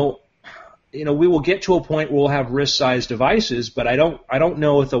 we will get to a point where we'll have wrist-sized devices, but I don't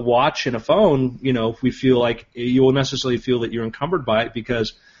know with a watch and a phone, if we feel like you will necessarily feel that you're encumbered by it,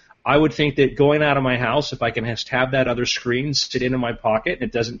 because I would think that going out of my house, if I can just have that other screen sit in my pocket and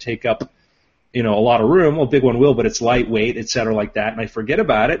it doesn't take up, a lot of room, well, a big one will, but it's lightweight, et cetera, like that, and I forget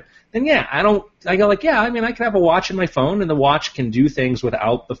about it, then I can have a watch in my phone, and the watch can do things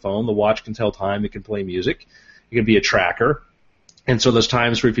without the phone. The watch can tell time, it can play music, it can be a tracker, and so there's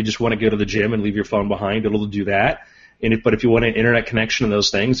times where if you just want to go to the gym and leave your phone behind, it'll do that. But if you want an internet connection and those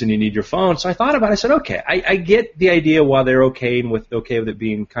things, and you need your phone, so I thought about it. I said, okay, I get the idea why they're okay with it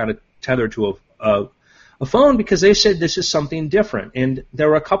being kind of tethered to a phone, because they said this is something different. And there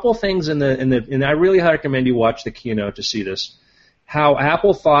were a couple things and I really recommend you watch the keynote to see this, how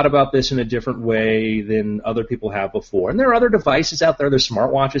Apple thought about this in a different way than other people have before. And there are other devices out there, there's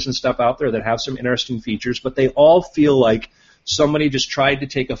smartwatches and stuff out there that have some interesting features, but they all feel like somebody just tried to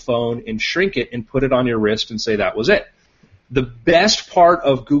take a phone and shrink it and put it on your wrist and say that was it. The best part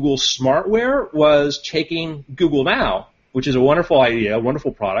of Google's smartware was taking Google Now, which is a wonderful idea, a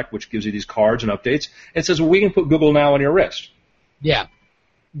wonderful product, which gives you these cards and updates, and says, well, we can put Google Now on your wrist. Yeah.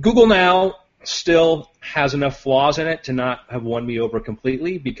 Google Now still has enough flaws in it to not have won me over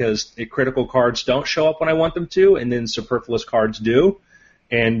completely, because critical cards don't show up when I want them to, and then superfluous cards do.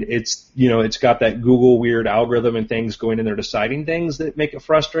 And it's got that Google weird algorithm and things going in there deciding things that make it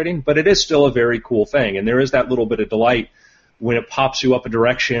frustrating, but it is still a very cool thing. And there is that little bit of delight when it pops you up a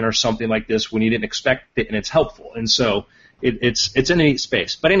direction or something like this when you didn't expect it, and it's helpful. And so it's a neat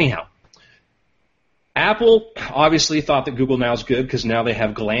space. But anyhow, Apple obviously thought that Google Now is good because now they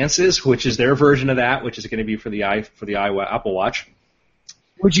have Glances, which is their version of that, which is going to be for the Apple Watch.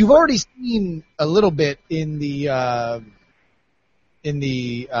 Which you've already seen a little bit in the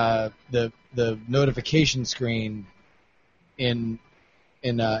notification screen in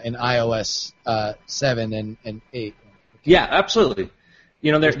iOS 7 and 8. Yeah, absolutely.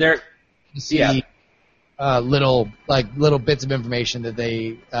 They're see yeah. little bits of information that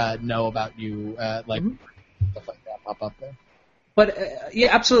they know about you, stuff like that pop up there. But yeah,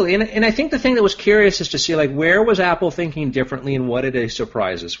 absolutely. And I think the thing that was curious is to see like where was Apple thinking differently and what did they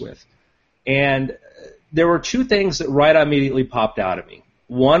surprise us with? And there were two things that right immediately popped out at me.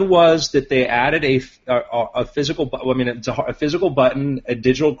 One was that they added a physical, it's a physical button, a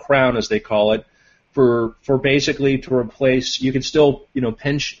digital crown as they call it, for basically to replace. You can still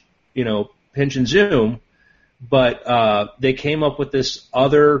pinch and zoom, but they came up with this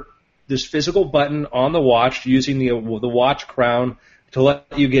physical button on the watch using the watch crown to let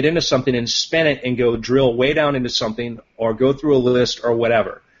you get into something and spin it and go drill way down into something or go through a list or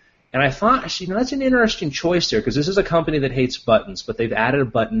whatever. And I thought, that's an interesting choice there because this is a company that hates buttons, but they've added a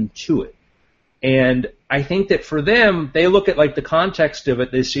button to it. And I think that for them, they look at like the context of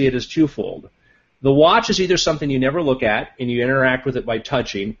it, they see it as twofold. The watch is either something you never look at and you interact with it by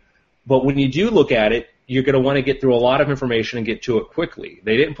touching, but when you do look at it, you're going to want to get through a lot of information and get to it quickly.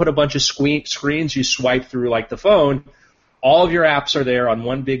 They didn't put a bunch of screens you swipe through like the phone. All of your apps are there on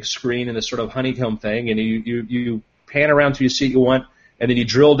one big screen in this sort of honeycomb thing, and you pan around till you see what you want, and then you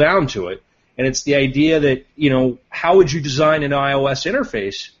drill down to it. And it's the idea that, how would you design an iOS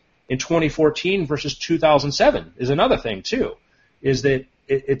interface in 2014 versus 2007 is another thing, too, is that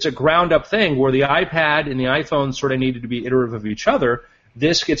it's a ground-up thing where the iPad and the iPhone sort of needed to be iterative of each other.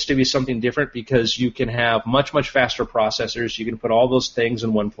 This gets to be something different because you can have much, much faster processors. You can put all those things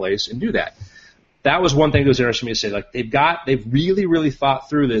in one place and do that. That was one thing that was interesting to me to say. Like they've really, really thought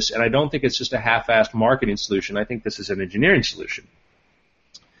through this, and I don't think it's just a half-assed marketing solution. I think this is an engineering solution.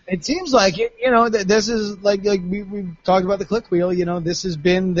 It seems like it. This is like we talked about the click wheel. This has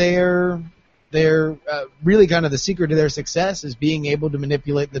been their really kind of the secret to their success is being able to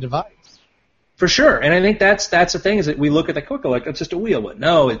manipulate the device. For sure, and I think that's the thing is that we look at the click wheel like it's just a wheel, but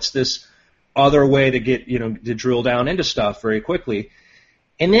no, it's this other way to get to drill down into stuff very quickly,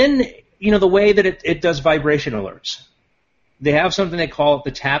 and then the way that it does vibration alerts. They have something they call it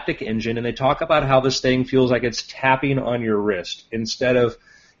the taptic engine, and they talk about how this thing feels like it's tapping on your wrist instead of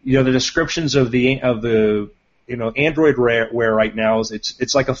the descriptions of the Android Wear right now is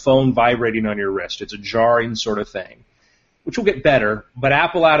it's like a phone vibrating on your wrist. It's a jarring sort of thing, which will get better. But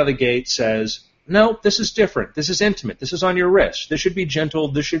Apple out of the gate says, no, this is different. This is intimate. This is on your wrist. This should be gentle.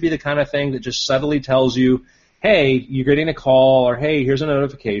 This should be the kind of thing that just subtly tells you, hey, you're getting a call, or hey, here's a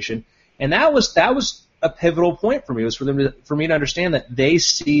notification. And that was a pivotal point for me. It was for me to understand that they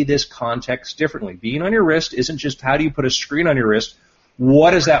see this context differently. Being on your wrist isn't just how do you put a screen on your wrist.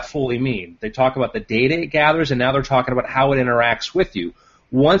 What does that fully mean? They talk about the data it gathers, and now they're talking about how it interacts with you.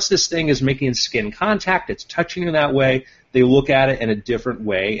 Once this thing is making skin contact, it's touching you that way, they look at it in a different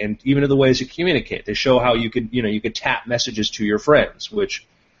way, and even in the ways you communicate. They show how you could tap messages to your friends, which,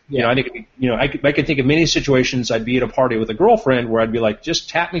 I think, I could think of many situations I'd be at a party with a girlfriend where I'd be like, just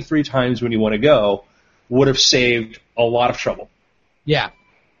tap me 3 times when you want to go, would have saved a lot of trouble. Yeah.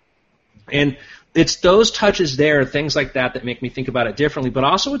 And it's those touches there, things like that make me think about it differently. But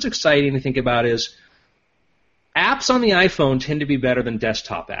also what's exciting to think about is apps on the iPhone tend to be better than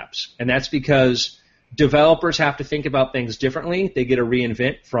desktop apps. And that's because developers have to think about things differently. They get to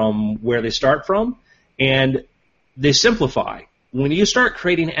reinvent from where they start from, and they simplify. When you start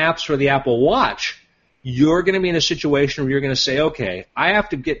creating apps for the Apple Watch, you're going to be in a situation where you're going to say, okay, I have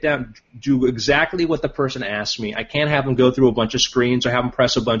to get down, do exactly what the person asks me. I can't have them go through a bunch of screens or have them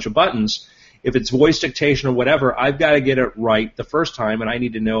press a bunch of buttons. If it's voice dictation or whatever, I've got to get it right the first time, and I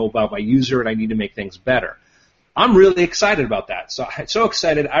need to know about my user, and I need to make things better. I'm really excited about that. So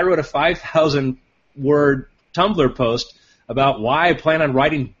excited, I wrote a 5,000-word Tumblr post about why I plan on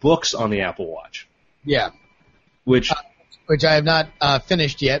writing books on the Apple Watch. Yeah. Which I have not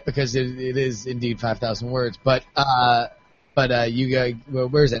finished yet because it is indeed 5,000 words. But you guys,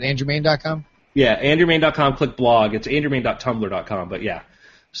 where is that? AndrewMain.com? Yeah, AndrewMain.com. Click blog. It's AndrewMain.tumblr.com. But yeah,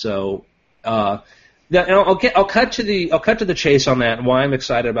 so I'll cut to the chase on that. And why I'm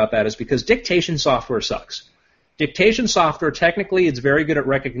excited about that is because dictation software sucks. Dictation software, technically, it's very good at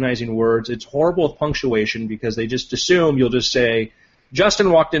recognizing words. It's horrible with punctuation because they just assume you'll just say,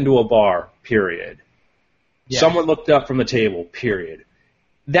 Justin walked into a bar, period. Yeah. Someone looked up from the table, period.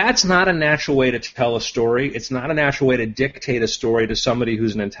 That's not a natural way to tell a story. It's not a natural way to dictate a story to somebody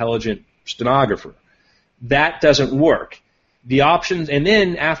who's an intelligent stenographer. That doesn't work. The options, and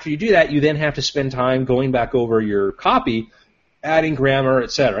then after you do that, you then have to spend time going back over your copy, adding grammar,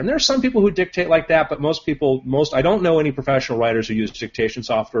 etc. And there are some people who dictate like that, but I don't know any professional writers who use dictation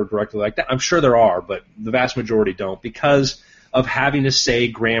software directly like that. I'm sure there are, but the vast majority don't because of having to say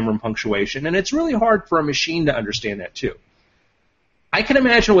grammar and punctuation, and it's really hard for a machine to understand that too. I can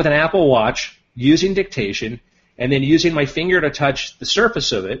imagine with an Apple Watch, using dictation, and then using my finger to touch the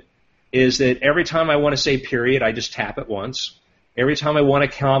surface of it, is that every time I want to say period, I just tap it once. Every time I want a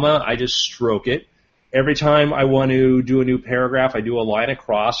comma, I just stroke it. Every time I want to do a new paragraph, I do a line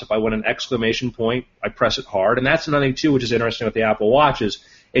across. If I want an exclamation point, I press it hard. And that's another thing, too, which is interesting with the Apple Watch, is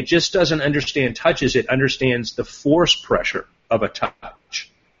it just doesn't understand touches. It understands the force pressure of a touch,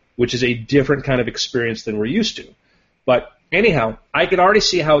 which is a different kind of experience than we're used to. But anyhow, I can already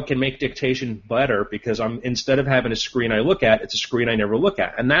see how it can make dictation better because instead of having a screen I look at, it's a screen I never look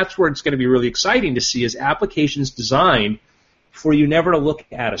at. And that's where it's going to be really exciting to see is applications designed for you never to look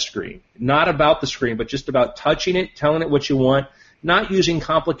at a screen. Not about the screen, but just about touching it, telling it what you want, not using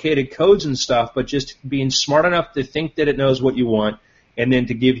complicated codes and stuff, but just being smart enough to think that it knows what you want and then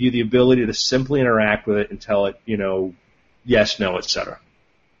to give you the ability to simply interact with it and tell it, yes, no, etc.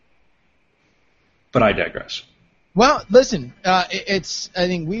 But I digress. Well, listen, I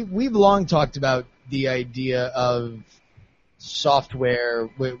think we've long talked about the idea of software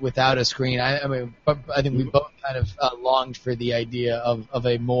without a screen. I think we both kind of longed for the idea of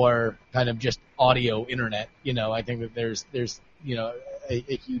a more kind of just audio internet. I think that there's a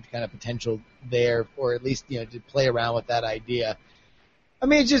huge kind of potential there, or at least to play around with that idea. I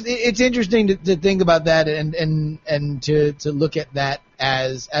mean, it's interesting to think about that and to look at that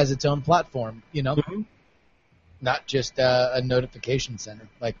as its own platform. Mm-hmm. Not just a notification center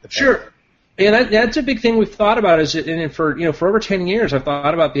like the Sure. Yeah, that's a big thing we've thought about. For over 10 years, I've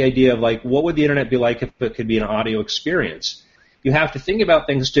thought about the idea of what would the internet be like if it could be an audio experience. You have to think about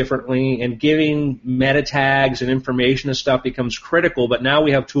things differently, and giving meta tags and information and stuff becomes critical. But now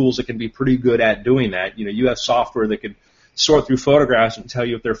we have tools that can be pretty good at doing that. You have software that could sort through photographs and tell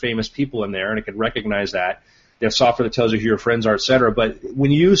you if there are famous people in there, and it can recognize that. You have software that tells you who your friends are, et cetera. But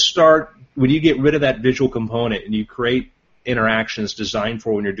when you get rid of that visual component and you create interactions designed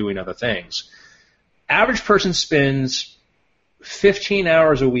for when you're doing other things, average person spends 15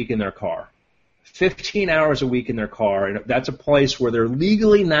 hours a week in their car. 15 hours a week in their car, and that's a place where they're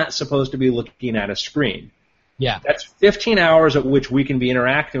legally not supposed to be looking at a screen. Yeah. That's 15 hours at which we can be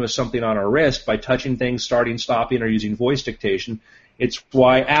interacting with something on our wrist by touching things, starting, stopping, or using voice dictation. It's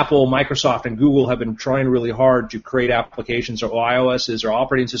why Apple, Microsoft, and Google have been trying really hard to create applications or iOSs or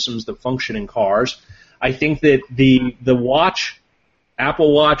operating systems that function in cars. I think that the watch,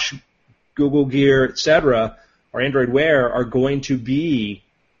 Apple Watch, Google Gear, etc., or Android Wear are going to be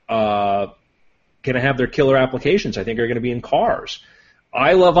going to have their killer applications. I think are going to be in cars.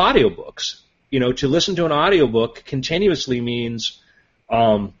 I love audiobooks. To listen to an audiobook continuously means,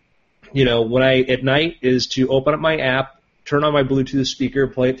 when I at night is to open up my app, turn on my Bluetooth speaker,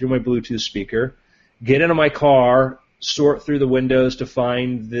 play it through my Bluetooth speaker, get into my car, sort through the windows to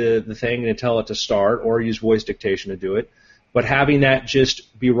find the thing and tell it to start, or use voice dictation to do it. But having that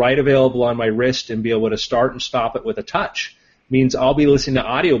just be right available on my wrist and be able to start and stop it with a touch means I'll be listening to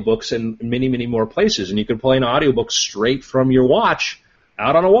audiobooks in many, many more places. And you can play an audiobook straight from your watch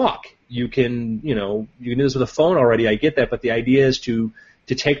out on a walk. You can do this with a phone already, I get that, but the idea is to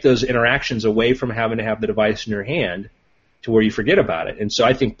take those interactions away from having to have the device in your hand to where you forget about it. And so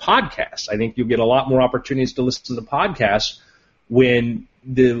I think you'll get a lot more opportunities to listen to podcasts when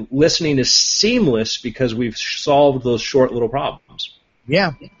the listening is seamless because we've solved those short little problems.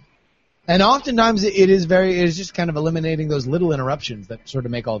 Yeah. And oftentimes it is just kind of eliminating those little interruptions that sort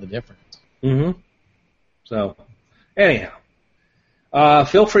of make all the difference. Mm-hmm. So, anyhow,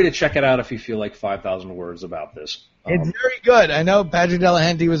 feel free to check it out if you feel like 5,000 words about this. It's very good. I know Patrick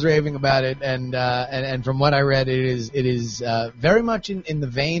Delahanty was raving about it, and from what I read, it is very much in the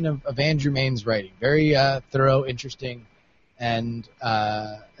vein of Andrew Main's writing. Very thorough, interesting, and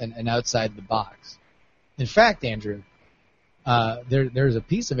outside the box. In fact, Andrew, there's a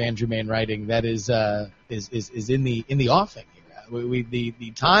piece of Andrew Main writing that is in the offing here.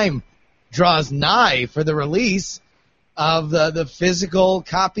 The time draws nigh for the release of the physical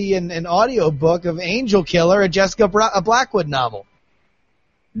copy and audio book of Angel Killer, a Jessica Blackwood novel.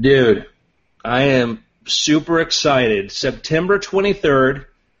 Dude, I am super excited. September 23rd,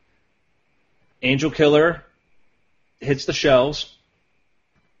 Angel Killer hits the shelves,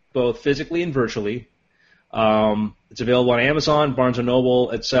 both physically and virtually. It's available on Amazon, Barnes &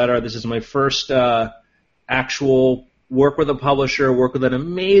 Noble, etc. This is my first actual work with a publisher, work with an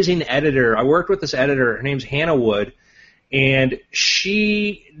amazing editor. I worked with this editor. Her name's Hannah Wood. And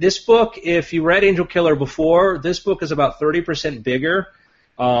this book, if you read Angel Killer before, this book is about 30% bigger.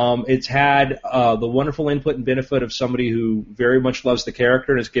 It's had the wonderful input and benefit of somebody who very much loves the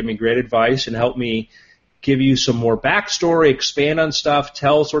character and has given me great advice and helped me give you some more backstory, expand on stuff,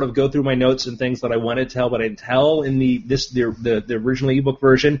 go through my notes and things that I wanted to tell, but I didn't tell in the original ebook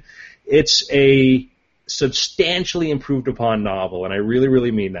version. it's a substantially improved upon novel, and I really,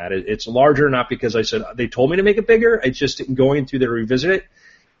 really mean that. It's larger, not because I said they told me to make it bigger. It's just going through there to revisit it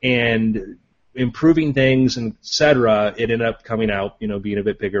and improving things, and et cetera. It ended up coming out, being a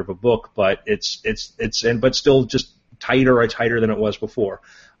bit bigger of a book, but but still just tighter than it was before.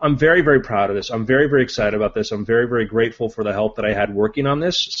 I'm very, very proud of this. I'm very, very excited about this. I'm very, very grateful for the help that I had working on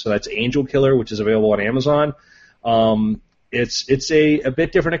this. So that's Angel Killer, which is available on Amazon. It's a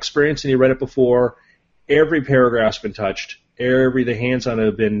bit different experience than you read it before. Every paragraph's been touched. The hands on it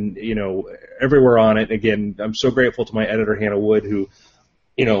have been, everywhere on it. Again, I'm so grateful to my editor, Hannah Wood, who,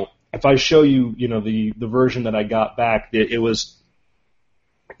 if I show you, the version that I got back, it was,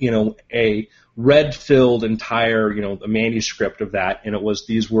 a red-filled entire, a manuscript of that, and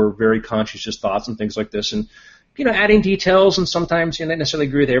these were very conscientious thoughts and things like this, and, adding details, and sometimes you don't necessarily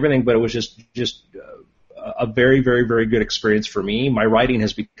agree with everything, but it was just a very, very, very good experience for me. My writing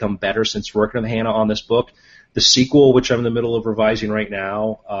has become better since working with Hannah on this book. The sequel, which I'm in the middle of revising right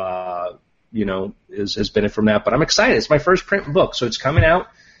now, has been from that, but I'm excited. It's my first print book, so it's coming out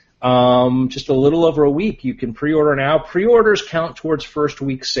just a little over a week. You can pre-order now. Pre-orders count towards first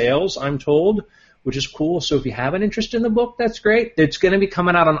week sales, I'm told, which is cool. So if you have an interest in the book, that's great. It's going to be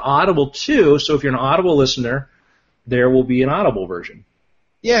coming out on Audible, too. So if you're an Audible listener, there will be an Audible version.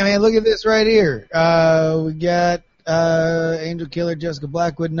 Yeah, man, look at this right here. We got Angel Killer, Jessica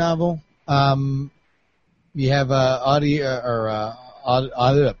Blackwood novel. You have Audible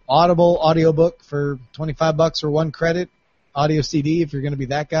audiobook for $25 or one credit. Audio CD, if you're going to be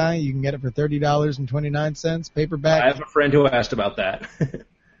that guy, you can get it for $30.29. Paperback. I have a friend who asked about that.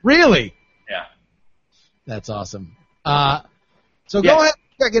 Really? Yeah. That's awesome. So go ahead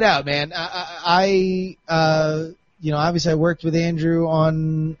and check it out, man. I obviously I worked with Andrew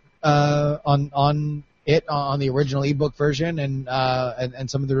on the original ebook version and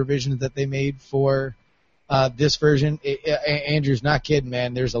some of the revisions that they made for this version. Andrew's not kidding,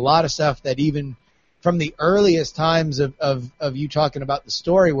 man. There's a lot of stuff that even from the earliest times of you talking about the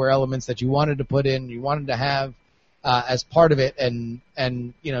story were elements that you wanted to put in, you wanted to have as part of it, and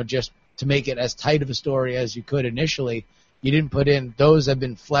just to make it as tight of a story as you could initially, you didn't put in. Those have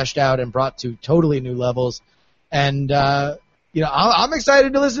been fleshed out and brought to totally new levels. And I'm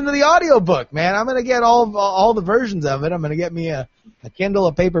excited to listen to the audiobook, man. I'm gonna get all the versions of it. I'm gonna get me a Kindle,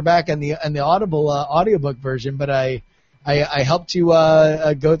 a paperback, and the Audible audiobook version. But I helped you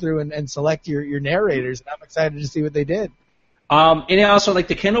go through and select your narrators, and I'm excited to see what they did. And also, like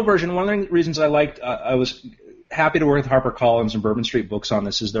the Kindle version, one of the reasons I liked, I was happy to work with HarperCollins and Bourbon Street Books on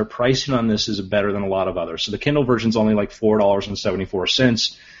this, is their pricing on this is better than a lot of others. So the Kindle version's only like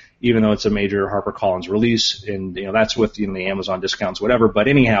 $4.74, even though it's a major HarperCollins release, and that's with the Amazon discounts, whatever. But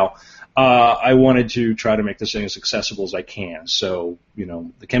anyhow, I wanted to try to make this thing as accessible as I can. So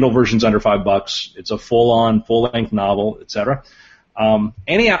the Kindle version's under $5. It's a full-length novel, etc.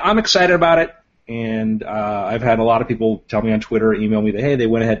 Anyhow, I'm excited about it, and I've had a lot of people tell me on Twitter, email me that hey, they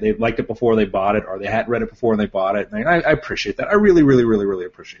went ahead, they liked it before they bought it, or they hadn't read it before and they bought it. And I appreciate that. I really, really, really, really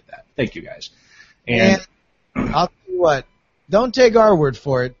appreciate that. Thank you guys. And I'll tell you what. Don't take our word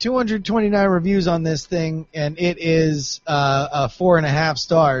for it. 229 reviews on this thing, and it is 4.5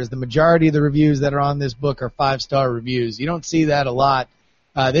 stars. The majority of the reviews that are on this book are 5-star reviews. You don't see that a lot.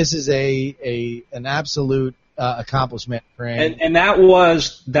 This is an absolute accomplishment for Andy. And that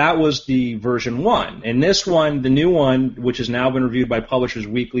was the version 1. And this one, the new one, which has now been reviewed by Publishers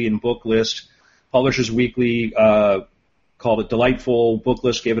Weekly and Book List. Publishers Weekly called it delightful. Book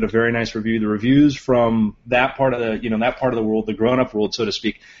List gave it a very nice review. The reviews from that part of the world, the grown-up world, so to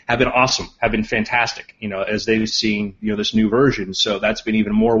speak, have been awesome, have been fantastic. As they've seen this new version, so that's been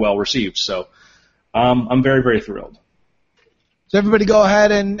even more well received. So I'm very, very thrilled. So everybody, go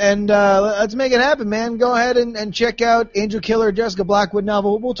ahead and let's make it happen, man. Go ahead and check out Angel Killer, Jessica Blackwood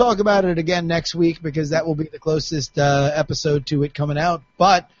novel. We'll talk about it again next week because that will be the closest episode to it coming out,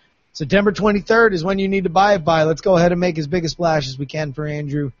 but September 23rd is when you need to buy it by. Let's go ahead and make as big a splash as we can for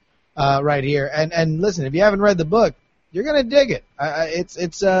Andrew right here. And listen, if you haven't read the book, you're gonna dig it.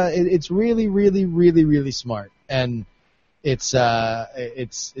 It's really, really, really, really smart, and it's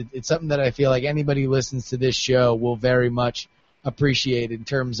something that I feel like anybody who listens to this show will very much appreciate in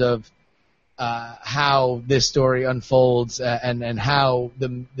terms of how this story unfolds and how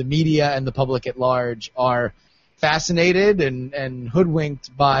the media and the public at large are fascinated and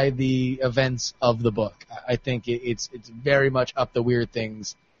hoodwinked by the events of the book. I think it's very much up the weird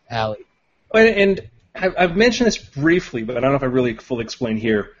things alley. And I've mentioned this briefly, but I don't know if I really fully explained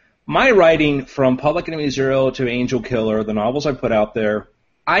here. My writing from Public Enemy Zero to Angel Killer, the novels I put out there,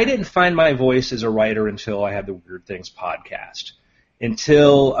 I didn't find my voice as a writer until I had the Weird Things podcast.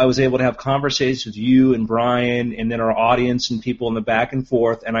 until I was able to have conversations with you and Brian and then our audience and people in the back and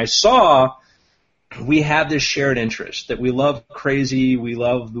forth. And I saw we have this shared interest that we love crazy, we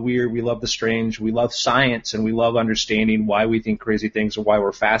love the weird, we love the strange, we love science, and we love understanding why we think crazy things or why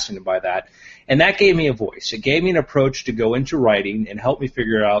we're fascinated by that. And that gave me a voice. It gave me an approach to go into writing and help me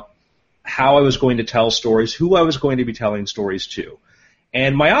figure out how I was going to tell stories, who I was going to be telling stories to.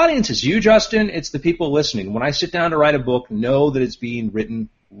 And my audience is you, Justin. It's the people listening. When I sit down to write a book, know that it's being written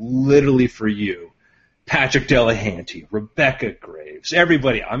literally for you. Patrick Delahanty, Rebecca Graves,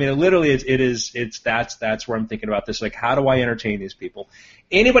 everybody. I mean, literally, that's where I'm thinking about this. Like, how do I entertain these people?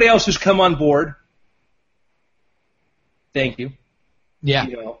 Anybody else who's come on board, thank you. Yeah.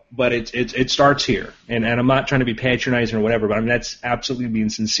 But it starts here, and I'm not trying to be patronizing or whatever, but I mean that's absolutely being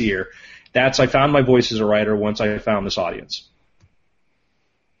sincere. I found my voice as a writer once I found this audience.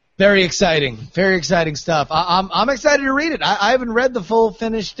 Very exciting stuff. I'm excited to read it. I haven't read the full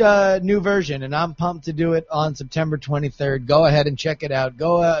finished new version, and I'm pumped to do it on September 23rd. Go ahead and check it out.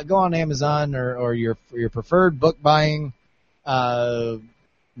 Go on Amazon or your preferred book buying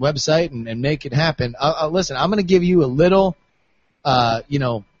website and make it happen. Listen, I'm going to give you a little,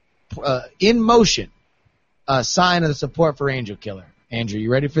 in motion, sign of the support for Angel Killer. Andrew,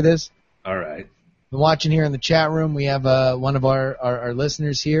 you ready for this? All right. Been watching here in the chat room. We have one of our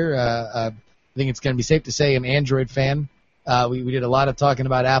listeners here. I think it's going to be safe to say an Android fan. We did a lot of talking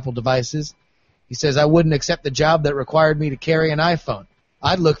about Apple devices. He says, I wouldn't accept the job that required me to carry an iPhone.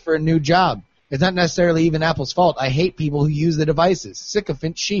 I'd look for a new job. It's not necessarily even Apple's fault. I hate people who use the devices.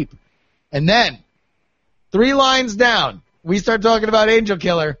 Sycophant sheep. And then, 3 lines down, we start talking about Angel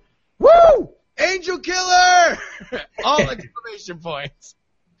Killer. Woo! Angel Killer! All exclamation points.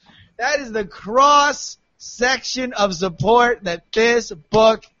 That is the cross-section of support that this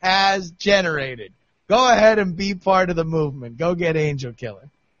book has generated. Go ahead and be part of the movement. Go get Angel Killer.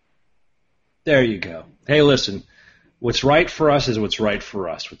 There you go. Hey, listen, what's right for us is what's right for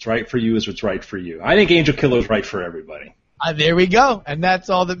us. What's right for you is what's right for you. I think Angel Killer is right for everybody. There we go, and that's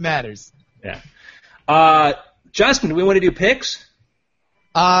all that matters. Yeah. Justin, do we want to do picks?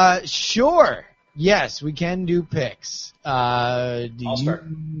 Sure. Yes, we can do picks. I'll start.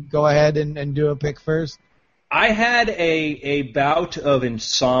 Go ahead and do a pick first? I had a bout of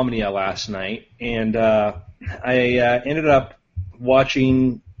insomnia last night, and I ended up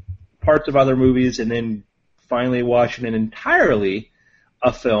watching parts of other movies and then finally watching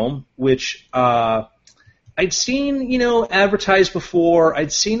a film, which I'd seen, advertised before.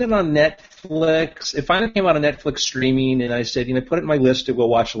 I'd seen it on Netflix. It finally came out on Netflix streaming, and I said, put it in my list that we'll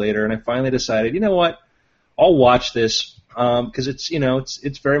watch later. And I finally decided, you know what, I'll watch this because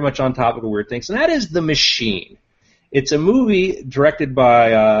it's very much on topic of weird things. And that is The Machine. It's a movie directed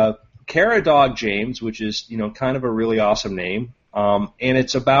by Cara Dog James, which is kind of a really awesome name. And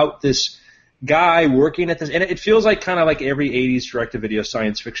it's about this guy working at this, and it feels like kind of like every 80s direct-to-video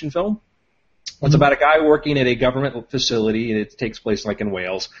science fiction film. It's about a guy working at a government facility, and it takes place like in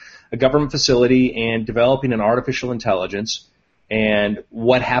Wales, a government facility, and developing an artificial intelligence, and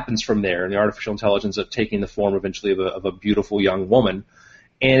what happens from there, and the artificial intelligence of taking the form eventually of a beautiful young woman.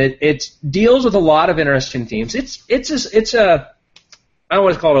 And it deals with a lot of interesting themes. It's a I don't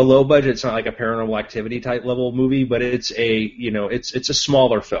want to call it a low budget. It's not like a Paranormal Activity type level movie, but it's a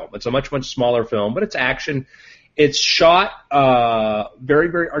smaller film. It's a much smaller film, but it's action. It's shot very,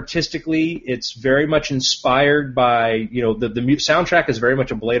 very artistically. It's very much inspired by, the soundtrack is very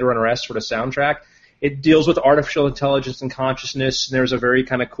much a Blade Runner-esque sort of soundtrack. It deals with artificial intelligence and consciousness, and there's a very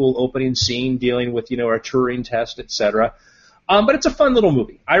kind of cool opening scene dealing with, a Turing test, etc. But it's a fun little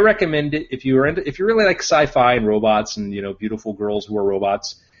movie. I recommend it if you really like sci-fi and robots and, beautiful girls who are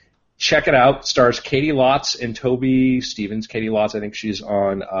robots. Check it out. It stars Katie Lotz and Toby Stevens. Katie Lotz, I think she's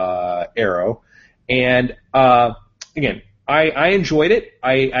on Arrow. And again, I enjoyed it.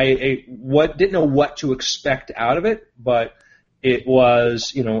 I didn't know what to expect out of it, but it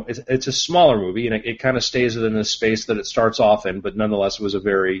was, it's a smaller movie, and it kind of stays within the space that it starts off in. But nonetheless, it was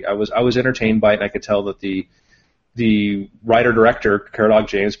I was entertained by it, and I could tell that the writer-director, Cara Dog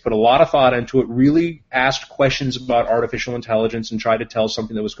James, put a lot of thought into it, really asked questions about artificial intelligence and tried to tell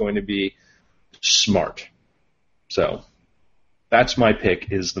something that was going to be smart. So that's my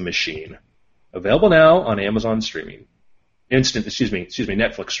pick, is The Machine. Available now on Amazon streaming. Netflix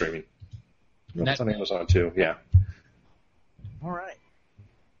streaming. It's on Amazon too, yeah. All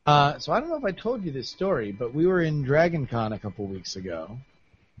right. So I don't know if I told you this story, but we were in Dragon Con a couple weeks ago,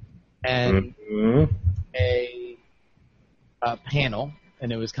 and a panel,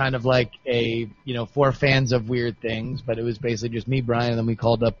 and it was kind of like for fans of weird things, but it was basically just me, Brian, and then we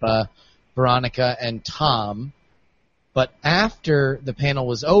called up Veronica and Tom. But after the panel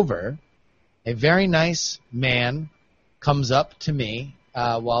was over, a very nice man comes up to me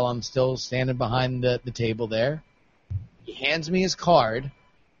while I'm still standing behind the table there. He hands me his card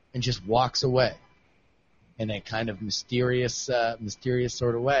and just walks away in a kind of mysterious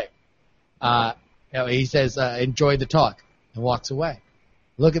sort of way. He says, enjoy the talk, and walks away.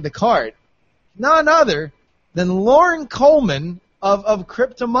 Look at the card. None other than Lauren Coleman of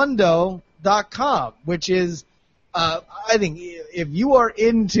Cryptomundo.com, which is, I think, if you are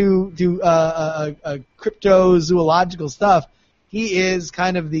into cryptozoological stuff, he is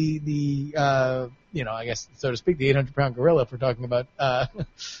kind of the I guess, so to speak, the 800-pound gorilla if we're talking about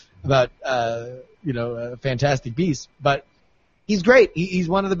fantastic beasts. But he's great. He's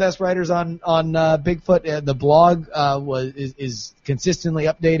one of the best writers on Bigfoot. The blog is consistently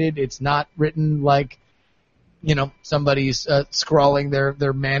updated. It's not written like somebody's scrawling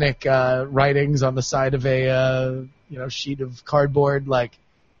their manic writings on the side of a sheet of cardboard. Like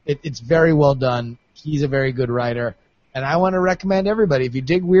it's very well done. He's a very good writer, and I want to recommend everybody, if you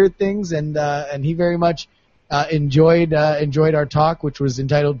dig weird things, and he very much enjoyed our talk, which was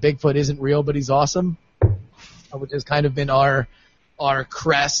entitled "Bigfoot Isn't Real, but He's Awesome," which has kind of been our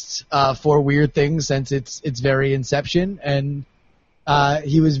crest for weird things since its very inception. And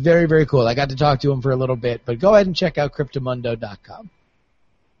he was very, very cool. I got to talk to him for a little bit, but go ahead and check out Cryptomundo.com.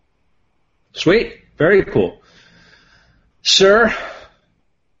 Sweet. Very cool. Sir,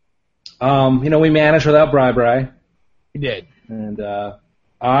 we managed without bribery. We did. And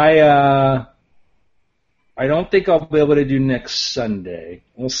I don't think I'll be able to do next Sunday.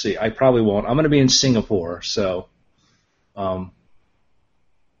 We'll see. I probably won't. I'm going to be in Singapore, so. Well,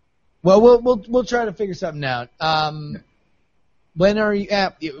 we'll try to figure something out. When are you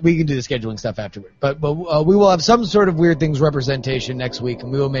at? We can do the scheduling stuff afterward. But we will have some sort of Weird Things representation next week,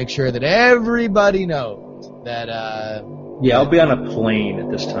 and we will make sure that everybody knows that. Yeah, I'll be on a plane at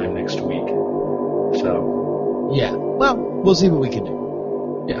this time next week. So. Yeah. Well, we'll see what we can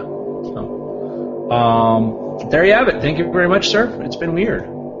do. Yeah. So, there you have it. Thank you very much, sir. It's been weird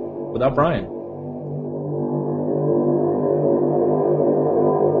without Brian.